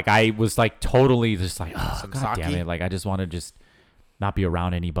 yeah, like I was like totally just like, oh, Some god damn sake. it. Like I just want to just not be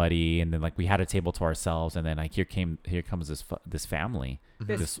around anybody. And then like we had a table to ourselves. And then like here comes this family.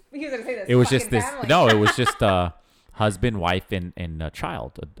 This, He was gonna say this. it was just fucking this, family. no, it was just a husband, wife, and a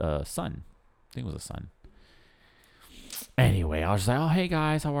child, a son. I think it was a son. Anyway, I was just like, oh, hey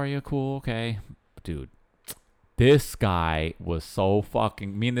guys, how are you? Cool. Okay. Dude, this guy was so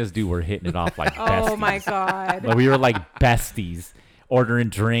fucking, me and this dude were hitting it off like besties. Oh my god. Like, we were like besties, ordering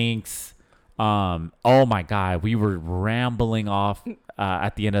drinks. Oh my God, we were rambling off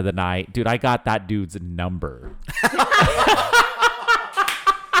at the end of the night, dude. I got that dude's number.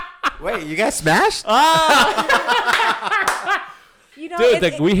 Wait, you guys smashed? You know, Dude,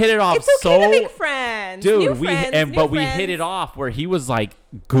 like, we hit it off it's okay so. to make friends. Dude, New we friends, but new we hit it friends. off where he was like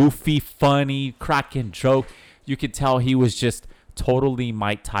goofy, funny, cracking joke. You could tell he was just totally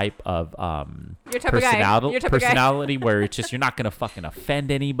my type of Your type of guy. personality. Your type of guy. Personality where it's just you're not gonna fucking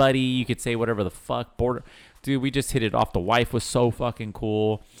offend anybody. You could say whatever the fuck. Dude, we just hit it off. The wife was so fucking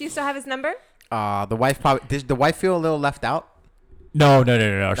cool. Do you still have his number? The wife probably did. The wife feel a little left out? No.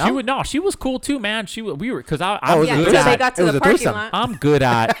 No? She was cool too, man. We were because Oh, I'm it was Yeah, a good until they threesome. got to It was the a parking threesome. lot.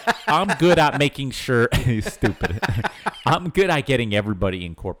 I'm good at making sure he's stupid. I'm good at getting everybody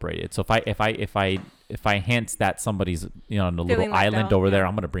incorporated. So if I hint that somebody's on a little Feeling left island out, over there, yeah.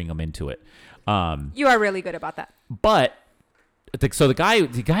 I'm gonna bring them into it. You are really good about that. But so the guy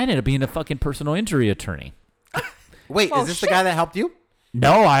ended up being a fucking personal injury attorney. Wait, Well, is this shit. the guy that helped you?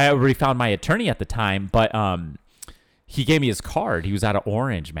 No, I already found my attorney at the time, but he gave me his card. He was out of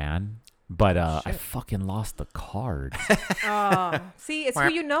Orange, man. But I fucking lost the card. Oh, see, it's who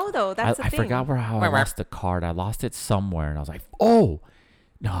you know, though. That's the I thing. forgot how I lost the card. I lost it somewhere, and I was like, oh,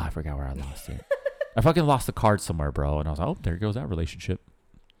 no, I forgot where I lost it. I fucking lost the card somewhere, bro. And I was like, oh, there goes that relationship.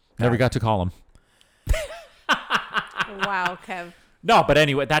 Never got to call him. Wow, Kev. No, but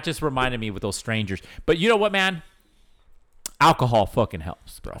anyway, that just reminded me with those strangers. But you know what, man? Alcohol fucking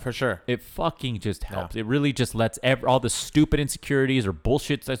helps, bro. For sure. It fucking just helps. It really just lets all the stupid insecurities or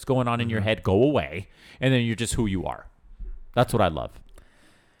bullshit that's going on in your head go away, and then you're just who you are. That's what I love.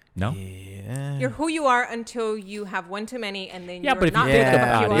 No? Yeah. You're who you are until you have one too many, and then Yeah, you're but if you not think who the fuck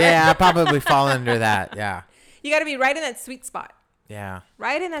about you it- are. Yeah, I probably fall under that. Yeah. You got to be right in that sweet spot. Yeah.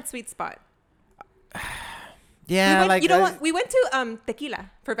 Right in that sweet spot. Yeah, we went, like you know what? We went to Tequila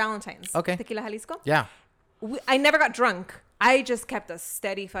for Valentine's. Okay. Tequila Jalisco. Yeah. I never got drunk. I just kept a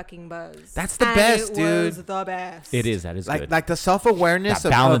steady fucking buzz. That's the And best, it dude. was the best. It is. That is Like good. like the self-awareness That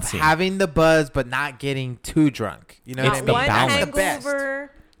of balancing. having the buzz but not getting too drunk. You know It's what I the mean? one balance. That's the best.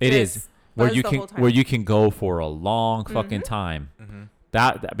 hangover. It just is. Where buzz you the can whole time. where you can go for a long fucking time.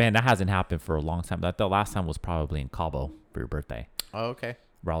 That man, that hasn't happened for a long time. That the last time was probably in Cabo for your birthday. Oh, okay.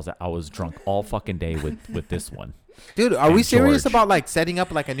 Where I was drunk all fucking day with this one. Dude, are we And serious George. about like setting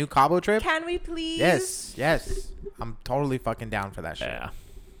up like a new Cabo trip? Can we please? Yes. I'm totally fucking down for that shit. Yeah.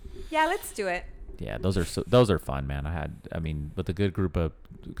 Yeah, let's do it. Yeah, those are fun, man. I mean, with a good group of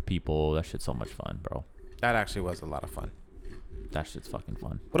people, that shit's so much fun, bro. That actually was a lot of fun. That shit's fucking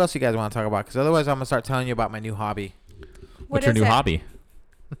fun. What else you guys want to talk about? Because otherwise I'm going to start telling you about my new hobby. What's What your is new it? hobby?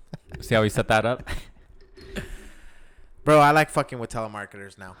 See how we set that up? Bro, I like fucking with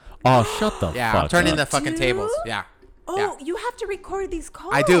telemarketers now. Oh, shut the Yeah, fuck I'm turning up. the fucking Dude? tables. Yeah. Oh, Yeah. you have to record these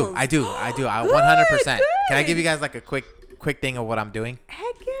calls. I do. I 100%. Can I good. give you guys like a quick thing of what I'm doing?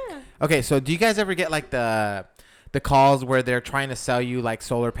 Heck yeah. Okay, so do you guys ever get like the calls where they're trying to sell you like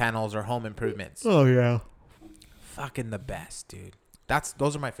solar panels or home improvements? Oh yeah. Fucking the best, dude.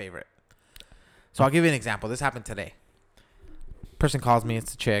 Those are my favorite. So I'll give you an example. This happened today. Person calls me.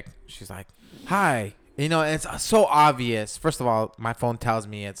 It's a chick. She's like, "Hi." You know, it's so obvious. First of all, my phone tells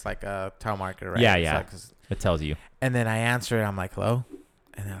me it's like a telemarketer, right? Yeah, It's yeah. like- It tells you. and then I answer it. I'm like, "Hello,"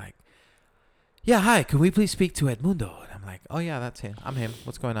 and they're like, "Yeah, hi. Can we please speak to Edmundo?" And I'm like, "Oh yeah, that's him. I'm him.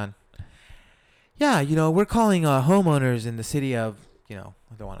 What's going on?" Yeah, we're calling homeowners in the city of, I don't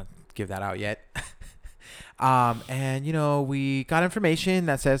want to give that out yet. And we got information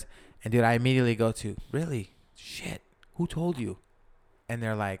that says, and dude, I immediately go to, really? Shit. Who told you? And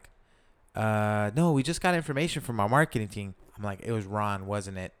they're like, no, we just got information from our marketing team. I'm like, it was Ron,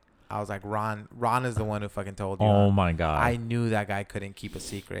 wasn't it? I was like, Ron is the one who fucking told you. Oh my god. I knew that guy couldn't keep a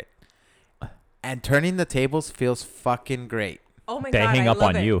secret. And turning the tables feels fucking great. Oh my They god. hang I up love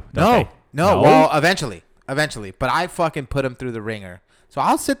on it. you. don't No. they? Well, eventually. But I fucking put him through the ringer. So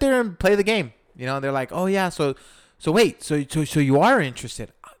I'll sit there and play the game. They're like, oh yeah, so wait, so you are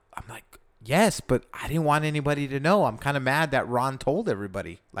interested? I'm like, yes, but I didn't want anybody to know. I'm kind of mad that Ron told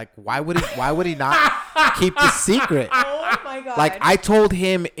everybody. Like, why would he not keep the secret? Oh my god. Like, I told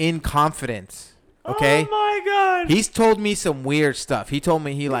him in confidence. Okay. Oh my god. He's told me some weird stuff. He told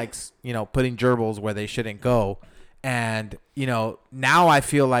me he likes, putting gerbils where they shouldn't go. And, now I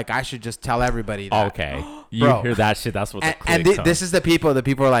feel like I should just tell everybody that. Okay. You Bro. hear that shit? That's what. And this is the people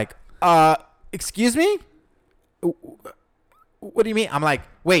are like, excuse me? What do you mean? I'm like,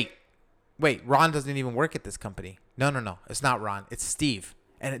 wait, Ron doesn't even work at this company. No. It's not Ron. It's Steve.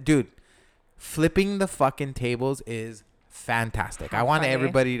 And dude, flipping the fucking tables is fantastic. I How want funny.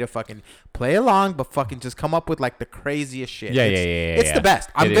 everybody to fucking play along, but fucking just come up with like the craziest shit. Yeah, It's yeah. the best.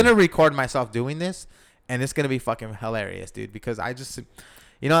 I'm It gonna is. record myself doing this, and it's gonna be fucking hilarious, dude. Because I just,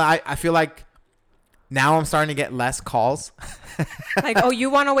 I feel like now I'm starting to get less calls. Like, oh, you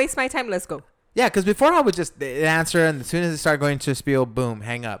want to waste my time? Let's go. Yeah, because before I would just answer, and as soon as it started going to a spiel, boom,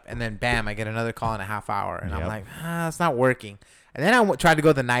 hang up, and then bam, I get another call in a half hour, and I'm Yep. like, it's not working. And then I tried to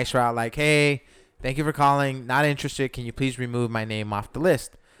go the nice route, like, hey, thank you for calling, not interested. Can you please remove my name off the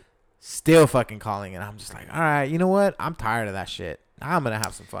list? Still fucking calling, and I'm just like, all right, you know what? I'm tired of that shit. I'm gonna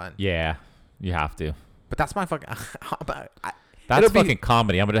have some fun. Yeah, you have to. But that's my fucking. That's It'll be- fucking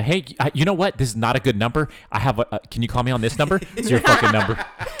comedy. I'm gonna. Hey, you know what? This is not a good number. I have. Can you call me on this number? It's your fucking number.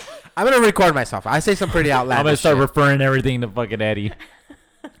 I'm gonna record myself. I say some pretty outlandish. I'm gonna start shit. referring everything to fucking Eddie.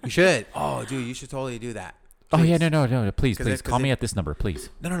 You should. Oh, dude, you should totally do that. Oh yeah, Please. no, please, 'Cause please it- call me at this number, please.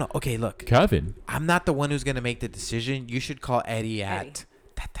 No. Okay, look. Kevin. I'm not the one who's gonna make the decision. You should call Eddie at. Eddie.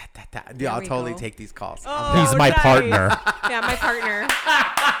 Dude, There I'll we totally go. take these calls. Oh, He's my nice. partner. Yeah, my partner.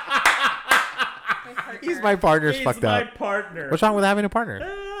 He's my partner's fucked up. partner. What's wrong with having a partner?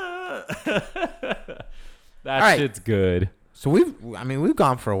 That right. shit's good. So we've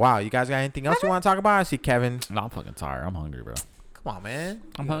gone for a while. You guys got anything else you want to talk about? I see Kevin. No, I'm fucking tired. I'm hungry, bro. Come on, man.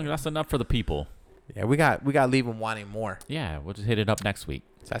 I'm hungry. That's enough for the people. Yeah, we got to leave them wanting more. Yeah, we'll just hit it up next week.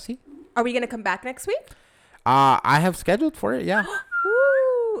 Sassy? Are we gonna come back next week? I have scheduled for it. Yeah.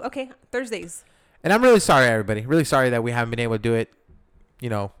 Woo! Okay, Thursdays. And I'm really sorry, everybody. Really sorry that we haven't been able to do it. You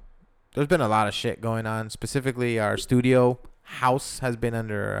know, there's been a lot of shit going on. Specifically, our studio house has been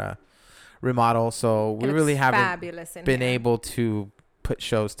under remodel, so we It really looks haven't fabulous in been here. able to put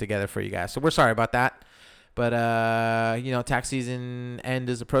shows together for you guys. So we're sorry about that. But tax season end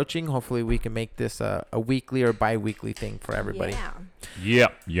is approaching. Hopefully, we can make this a weekly or bi-weekly thing for everybody. Yeah.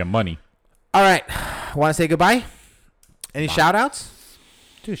 Yep, your money. All right, want to say goodbye? Any Bye. shout outs?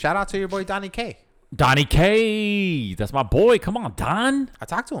 Dude, shout out to your boy Donnie K. Donnie K. That's my boy. Come on, Don. I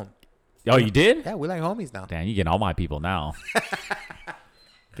talked to him. Oh, you did? Yeah, we like homies now. Damn, you getting all my people now.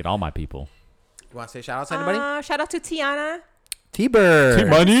 Get all my people. You want to say shout outs to anybody? Shout out to Tiana. T-Bird. T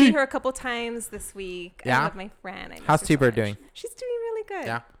Money. See her a couple times this week. Yeah? I love my friend. I miss How's her so T-Bird much. doing? She's doing really good.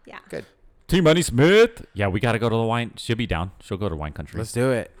 Yeah? Yeah. Good. T Money Smith. Yeah, we got to go to the wine. She'll be down. She'll go to wine country. Let's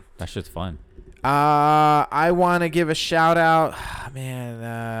do it. That shit's fun. I want to give a shout out. Man,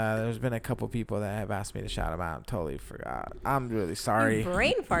 there's been a couple people that have asked me to shout them out. Totally forgot. I'm really sorry. You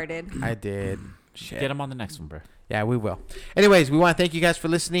brain farted. I did. Shit. Get him on the next one, bro. Yeah, we will. Anyways, we want to thank you guys for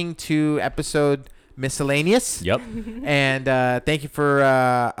listening to episode Miscellaneous. Yep. And thank you for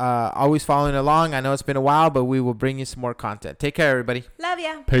always following along. I know it's been a while, but we will bring you some more content. Take care, everybody. Love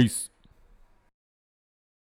ya. Peace.